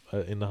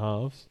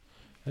halves.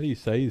 How do you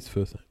say his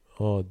first name?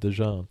 Oh,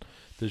 Dejan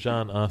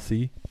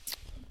Asi.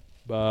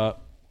 But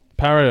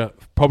Para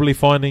probably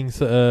finding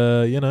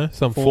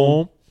some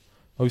form.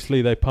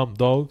 Obviously, they pumped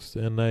Dogs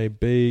and they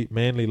beat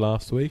Manly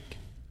last week.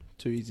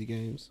 2 easy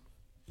games.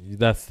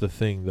 That's the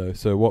thing, though.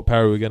 So, what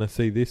Para we're going to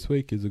see this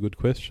week is a good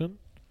question.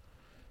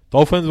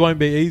 Dolphins won't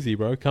be easy,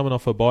 bro. Coming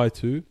off a bye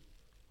too.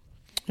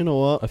 You know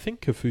what? I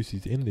think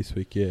Kafusi's in this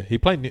week. Yeah, he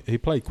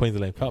played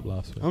Queensland Cup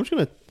last week.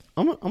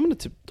 I'm gonna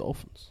tip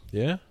Dolphins.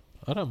 Yeah,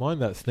 I don't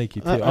mind that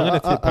sneaky tip. I'm gonna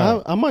tip.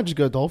 I might just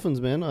go Dolphins,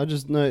 man. I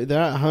just know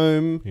they're at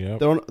home. Yep.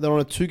 They're on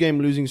a 2-game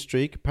losing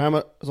streak.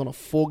 Parramatta is on a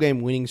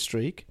 4-game winning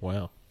streak.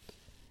 Wow.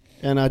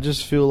 And I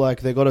just feel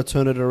like they got to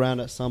turn it around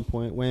at some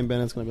point. Wayne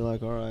Bennett's gonna be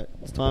like, all right,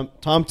 it's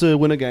time to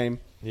win a game.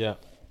 Yeah.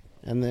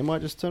 And they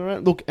might just turn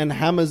around. Look, and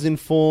Hammer's in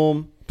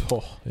form.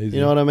 Easy.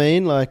 You know what I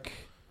mean? Like,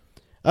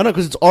 I don't know,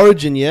 because it's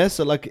Origin, yeah?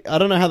 So, like, I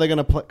don't know how they're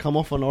going to come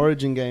off an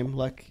Origin game.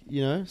 Like,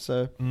 you know?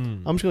 So,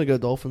 I'm just going to go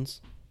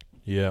Dolphins.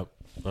 Yeah.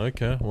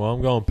 Okay. Well,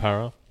 I'm going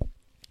Para.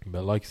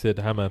 But like you said,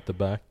 Hammer at the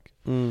back.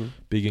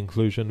 Big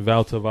inclusion.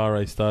 Val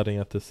Tavare starting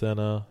at the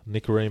centre.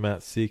 Nicarima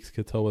at 6.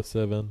 Katoa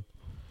 7.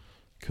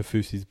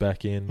 Kafusi's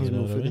back in. Is you know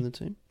Milford what I mean? in the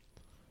team?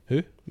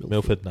 Who?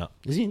 Milford, no.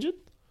 Is he injured?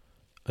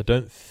 I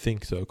don't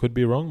think so. Could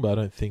be wrong, but I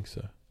don't think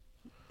so.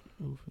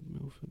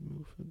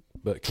 Milford.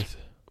 But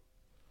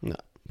No,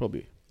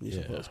 probably. New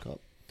South Wales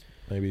Cup.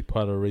 Maybe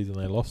part of the reason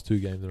they lost 2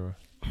 games in a row.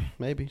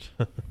 Maybe.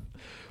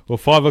 Well,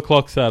 5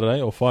 o'clock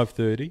Saturday or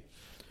 5:30,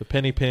 the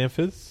Penny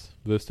Panthers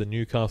versus the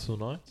Newcastle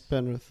Knights.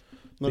 Penrith.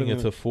 I think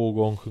it's a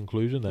foregone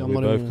conclusion that I'm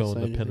we're not both even going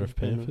gonna to say Penrith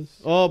anything.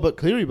 Panthers. Oh, but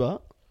Cleary,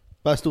 but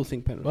I still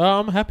think Penrith. Well,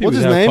 I'm happy What's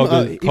with his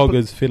how name?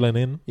 Cogger's filling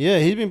in. Yeah,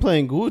 he's been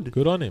playing good.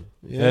 Good on him.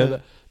 Yeah.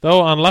 They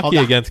were unlucky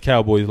Cogger. against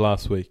Cowboys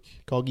last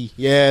week. Coggy.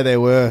 Yeah, they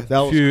were. That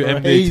A was few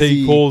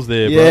crazy. MDT calls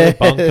there, bro. Yeah.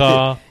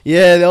 Bunker.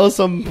 Yeah, there was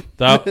some...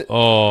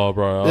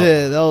 Bro.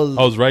 Yeah, that was...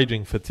 I was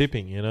raging for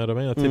tipping, you know what I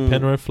mean? I tipped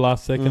Penrith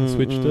last second,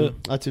 switched it.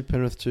 I tipped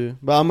Penrith too.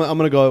 But I'm going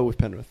to go with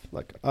Penrith.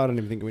 Like, I don't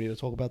even think we need to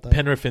talk about that.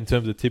 Penrith, in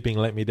terms of tipping,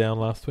 let me down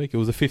last week. It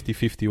was a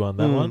 50-50 one,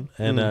 that one.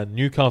 And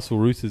Newcastle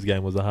Roosters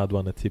game was a hard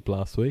one to tip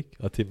last week.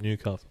 I tipped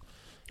Newcastle.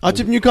 I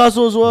tipped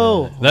Newcastle as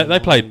well. Yeah.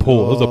 They played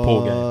poor. It was a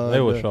poor game. They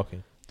were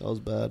shocking. That was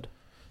bad.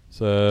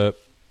 So,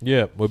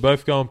 yeah, we're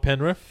both going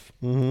Penrith.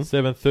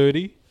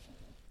 7:30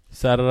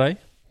 Saturday,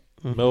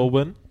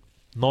 Melbourne,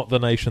 not the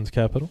nation's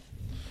capital.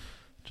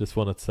 Just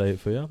wanted to say it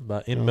for you,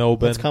 but in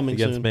Melbourne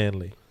against soon.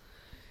 Manly.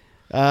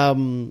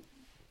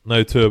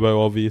 No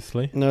Turbo,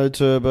 obviously. No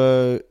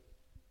Turbo.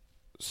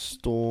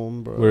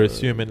 Storm, bro. We're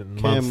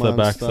assuming Munster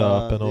backs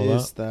up and all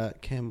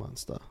that. Cam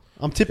Munster.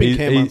 I'm tipping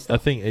Cam Munster. I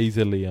think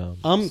easily.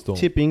 I'm Storm.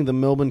 tipping the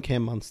Melbourne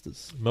Cam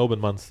Munsters. Melbourne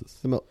Munsters.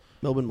 The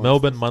Melbourne Munsters.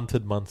 Melbourne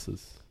Munted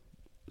Munsters.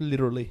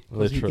 Literally.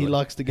 He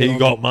likes to get on it. He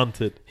got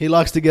munted. He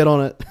likes to get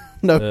on it.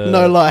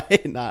 No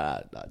lie. Nah,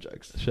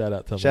 jokes. Shout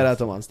out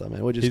to Munster,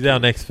 man. He's kidding. Our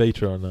next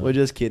feature on that. We're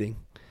just kidding.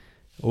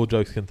 All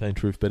jokes contain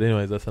truth. But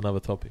anyways, that's another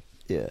topic.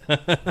 Yeah.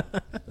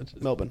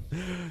 Melbourne.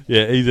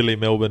 Yeah, easily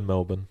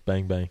Melbourne.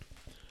 Bang, bang.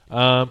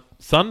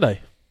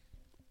 Sunday.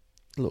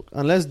 Look,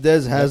 unless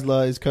Des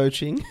Hasler is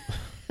coaching...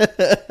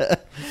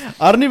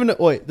 I don't even know.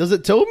 Wait, does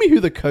it tell me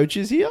who the coach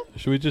is here?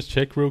 Should we just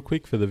check real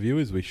quick for the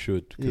viewers? We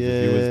should, because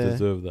the viewers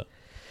deserve that.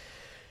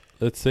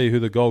 Let's see who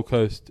the Gold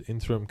Coast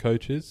interim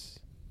coach is.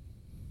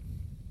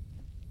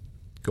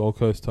 Gold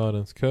Coast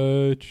Titans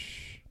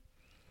coach.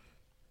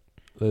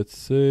 Let's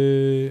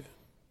see.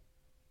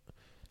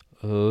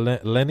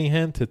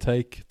 Lenihan to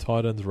take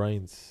Titans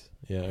reins.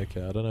 Yeah,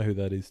 okay. I don't know who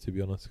that is, to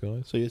be honest,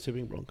 guys. So you're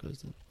tipping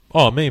Broncos then?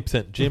 Oh,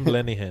 %. Jim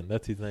Lenihan.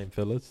 That's his name,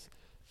 fellas.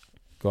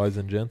 Guys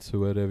and gents,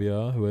 whoever you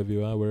are,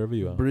 wherever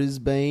you are.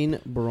 Brisbane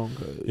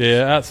Broncos.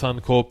 Yeah, at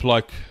Suncorp,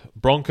 like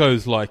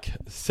Broncos, like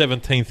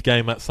 17th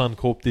game at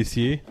Suncorp this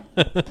year.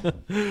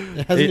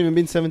 It hasn't even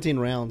been 17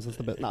 rounds. That's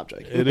the best. Nah, I'm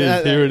joking. It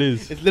is. Here it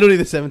is. It's literally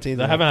the 17th.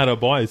 They haven't had a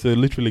bye, so it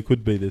literally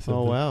could be this.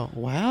 Oh,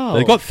 wow.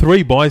 They got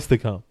 3 buys to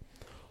come.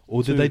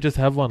 Or did Two. they just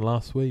have one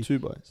last week? 2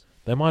 buys.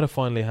 They might have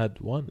finally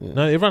had one. Yeah.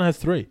 No, everyone has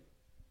 3.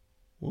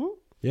 What?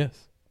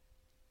 Yes.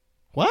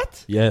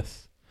 What?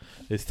 Yes.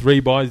 There's 3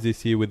 buys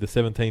this year with the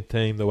 17th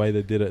team. The way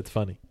they did it, it's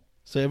funny.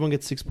 So everyone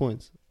gets 6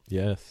 points.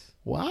 Yes.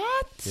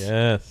 What?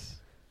 Yes.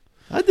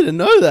 I didn't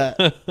know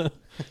that.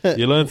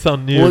 You learn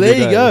something new. Well, there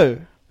every you day.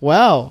 go.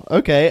 Wow.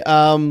 Okay.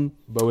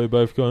 But we're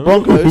both going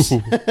Broncos.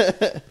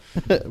 Broncos.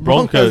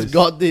 Broncos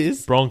got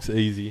this Bronx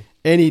easy.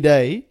 any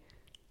day.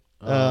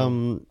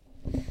 They're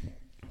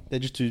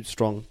just too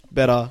strong.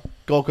 Better.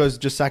 Gold Coast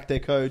just sacked their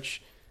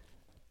coach.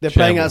 They're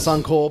playing at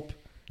Shambles. Suncorp.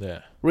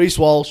 Yeah. Reece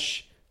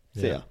Walsh.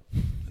 See Yeah.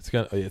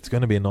 ya. It's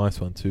gonna be a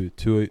nice one too.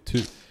 2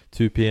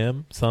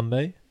 p.m.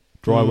 Sunday.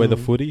 Dry weather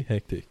footy.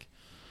 Hectic.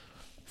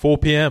 4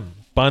 p.m.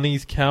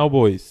 Bunnies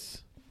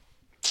Cowboys.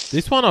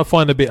 This one I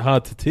find a bit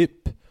hard to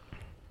tip,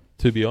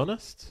 to be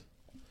honest.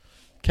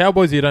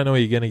 Cowboys, you don't know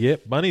what you're going to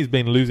get. Bunny's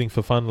been losing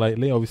for fun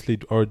lately. Obviously,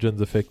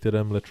 Origin's affected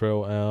him.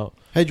 Latrell out.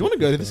 Hey, do you want to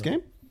go to this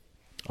game?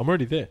 I'm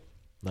already there.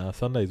 Nah,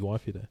 Sunday's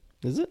wifey day.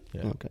 Is it?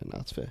 Yeah. Okay, no,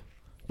 that's fair.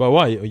 But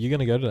why? Are you going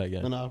to go to that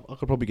game? No, I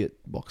could probably get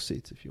box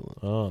seats if you want.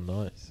 Oh,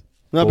 nice.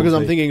 No, because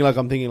I'm Ballsy. thinking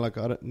like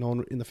I don't. No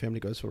one in the family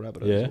goes for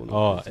Rabbitohs. Yeah? or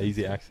Oh, nothing.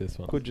 easy access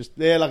one. Could just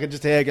go.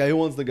 Who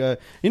wants to go?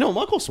 You know,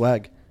 Michael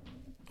Swag.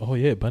 Oh,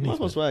 yeah, Bunny's.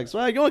 Michael man.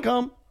 Swag, you want to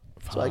come?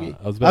 Fuck, Swaggy.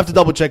 I was I about have to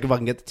double check if I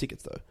can get the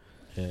tickets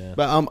though. Yeah.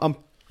 But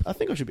I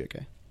think I should be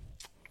okay.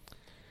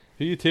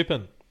 Who you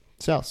tipping?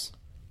 South,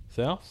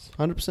 Souths?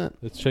 100%.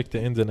 Let's check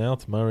the ins and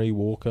outs. Murray,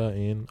 Walker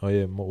in. Oh,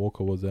 yeah,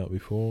 Walker was out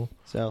before.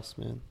 South,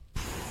 man.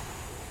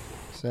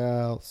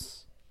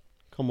 South.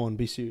 Come on,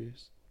 be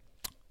serious.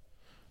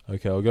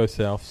 Okay, I'll go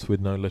Souths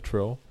with no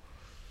Latrell.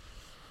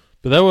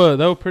 But they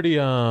were pretty.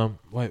 Were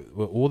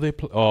all their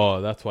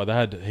that's why they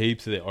had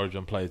heaps of their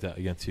Origin players out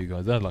against you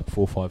guys. They had like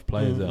 4 or 5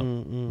 players out.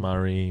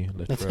 Murray,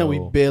 Latrell, That's how we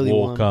barely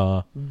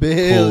Walker,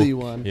 Barely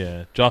won.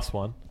 Yeah, just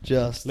one.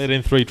 Just. Let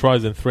in 3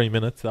 tries in 3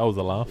 minutes. That was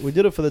a laugh We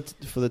did it for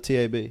the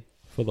TAB.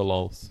 for the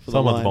lols. For the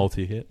Someone's line.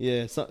 multi-hit.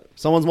 Yeah,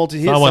 someone's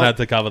multi-hit. Someone had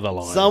to cover the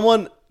line.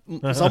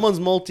 Someone's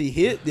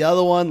multi-hit. The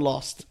other one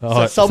lost.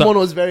 Oh, so someone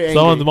was very angry.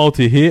 Someone's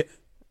multi-hit,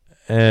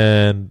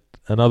 and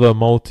another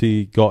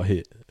multi got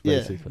hit.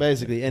 Yeah,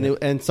 basically.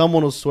 And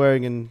someone was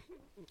swearing and...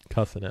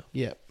 Cussing out.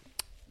 Yeah.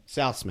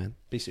 Souths, man.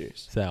 Be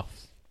serious.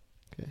 Souths.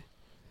 Okay.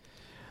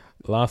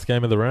 Last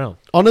game of the round.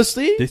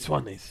 Honestly, This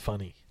one is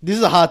funny. this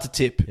is hard to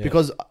tip Yeah.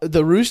 because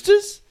the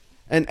Roosters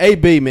and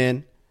AB,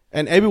 man,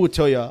 and AB will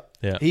tell you,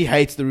 Yeah. he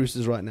hates the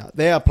Roosters right now.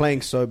 They are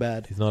playing so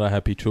bad. He's not a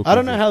happy chook. I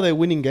don't know how they're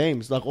winning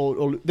games, but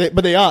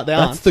they are.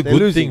 That's the They're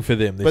good losing. thing for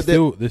them. They're But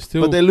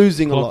still, But they're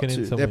losing a lot clocking in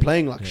too. some They're wins.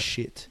 playing like Yeah.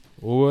 shit.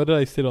 Well, where do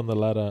they sit on the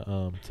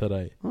ladder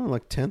today? Oh,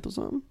 like 10th or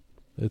something.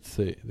 Let's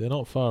see. They're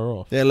not far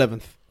off. They're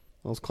 11th.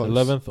 I was close.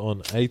 11th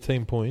on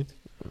 18 points.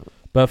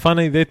 But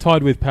funny, they're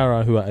tied with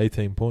Para, who are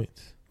 18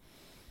 points.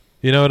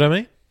 You know what I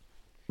mean?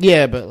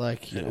 Yeah, but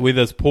like you know, With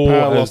as poor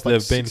Para as lost like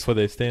they've been 6 for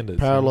their standards.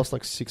 Para you know? lost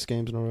like 6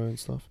 games in a row and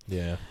stuff.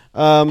 Yeah.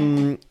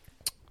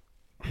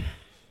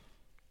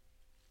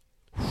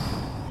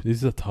 This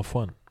is a tough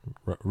one.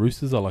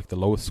 Roosters are like the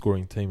lowest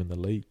scoring team in the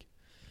league.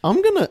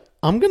 I'm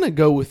gonna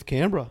go with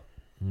Canberra.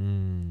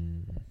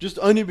 Mm. Just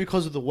only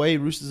because of the way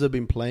Roosters have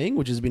been playing,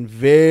 which has been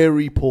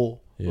very poor.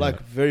 Yeah. Like,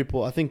 very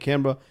poor. I think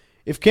Canberra...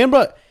 If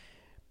Canberra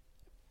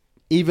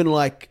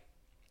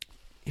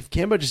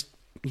just,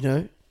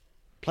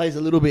 plays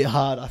a little bit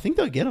hard, I think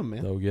they'll get them,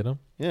 man. They'll get them.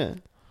 Yeah.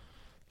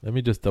 Let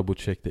me just double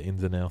check the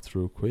ins and outs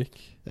real quick.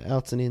 The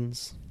outs and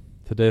ins.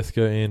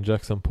 Tedesco, Ian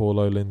Jackson,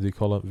 Paulo, Lindsay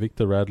Collins,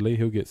 Victor Radley.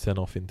 He'll get sent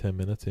off in 10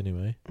 minutes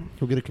anyway.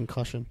 He'll get a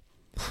concussion.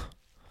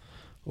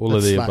 All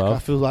of That's the slack.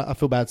 above. I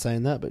feel bad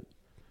saying that, but...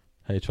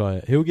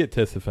 HIA. He'll get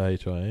tested for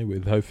HIA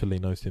with hopefully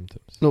no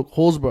symptoms. Look,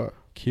 Horsburgh.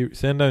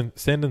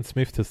 Send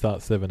Smith to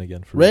start 7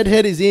 again. For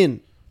Redhead is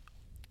in.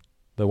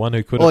 the one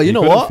who couldn't. Oh, you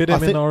know what? Fit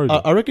him in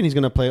Origin. I reckon he's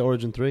going to play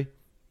Origin 3.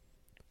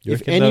 You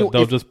if reckon any-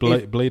 they'll if- just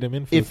bleed him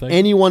in for If the sake?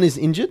 anyone is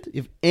injured,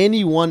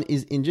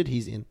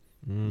 he's in.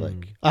 Mm.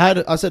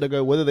 Like I said,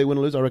 whether they win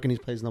or lose, I reckon he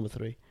plays number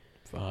 3.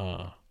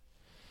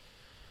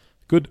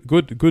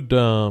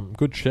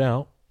 Good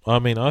shout. I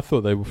mean, I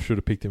thought they should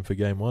have picked him for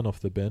game 1 off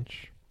the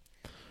bench.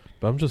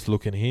 But I'm just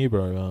looking here,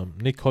 bro.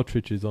 Nick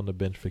Cottridge is on the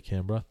bench for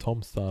Canberra.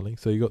 Tom Starling.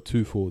 So you got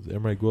 2 forwards.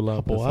 Emre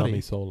Gula, Habawadi.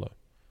 Pasami Solo.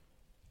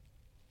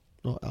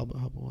 Not Albert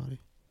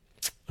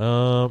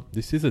Habawadi.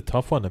 This is a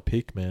tough one to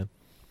pick, man.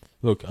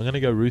 Look, I'm going to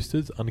go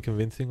Roosters,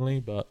 unconvincingly,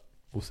 but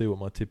We'll see what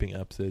my tipping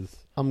app says.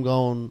 I'm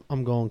going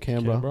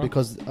Canberra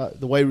because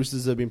the way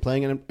Roosters have been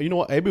playing, and you know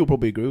what, AB will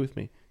probably agree with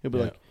me. He'll be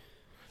like,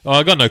 "Oh,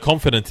 I got no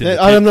confidence in.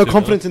 I have no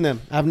confidence in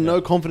them. I have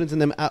no confidence in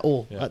them at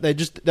all. Yeah. They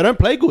don't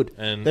play good.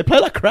 And they play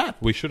like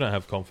crap. We shouldn't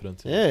have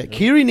confidence. in Yeah, them.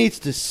 Kiri needs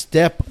to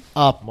step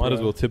up. Might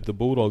as well tip the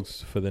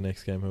Bulldogs for the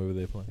next game, whoever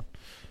they're playing.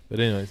 But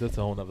anyways, that's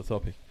a whole other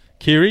topic.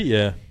 Kiri,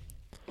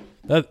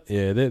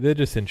 they're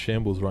just in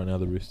shambles right now.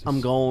 The Roosters.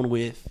 I'm going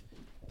with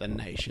the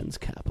nation's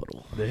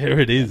capital. There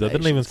it is. I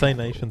didn't even say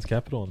nation's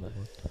capital on that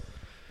one.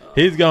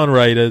 He's going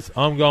Raiders.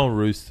 I'm going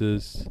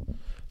Roosters.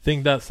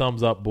 Think that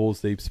sums up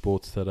Balls Deep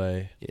Sports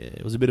today. Yeah,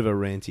 it was a bit of a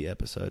ranty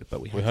episode, but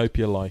we hope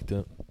you liked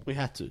it. We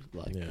had to,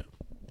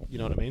 you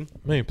know what I mean?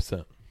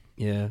 100%.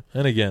 Yeah.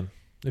 And again,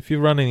 if you're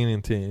running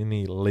into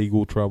any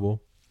legal trouble,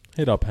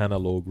 hit up Hannah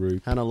Law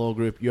Group. Hannah Law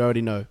Group, you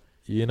already know.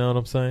 You know what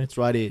I'm saying? It's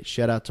right here.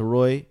 Shout out to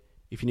Roy.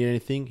 If you need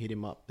anything, hit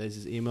him up. There's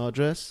his email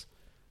address.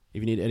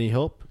 If you need any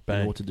help, you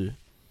know what to do.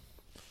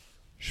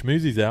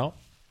 Shmouzy's out.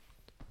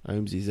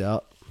 Holmesy's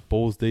out.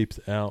 Balls Deep's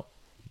out.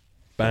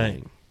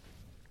 Bang.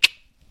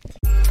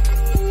 Bang.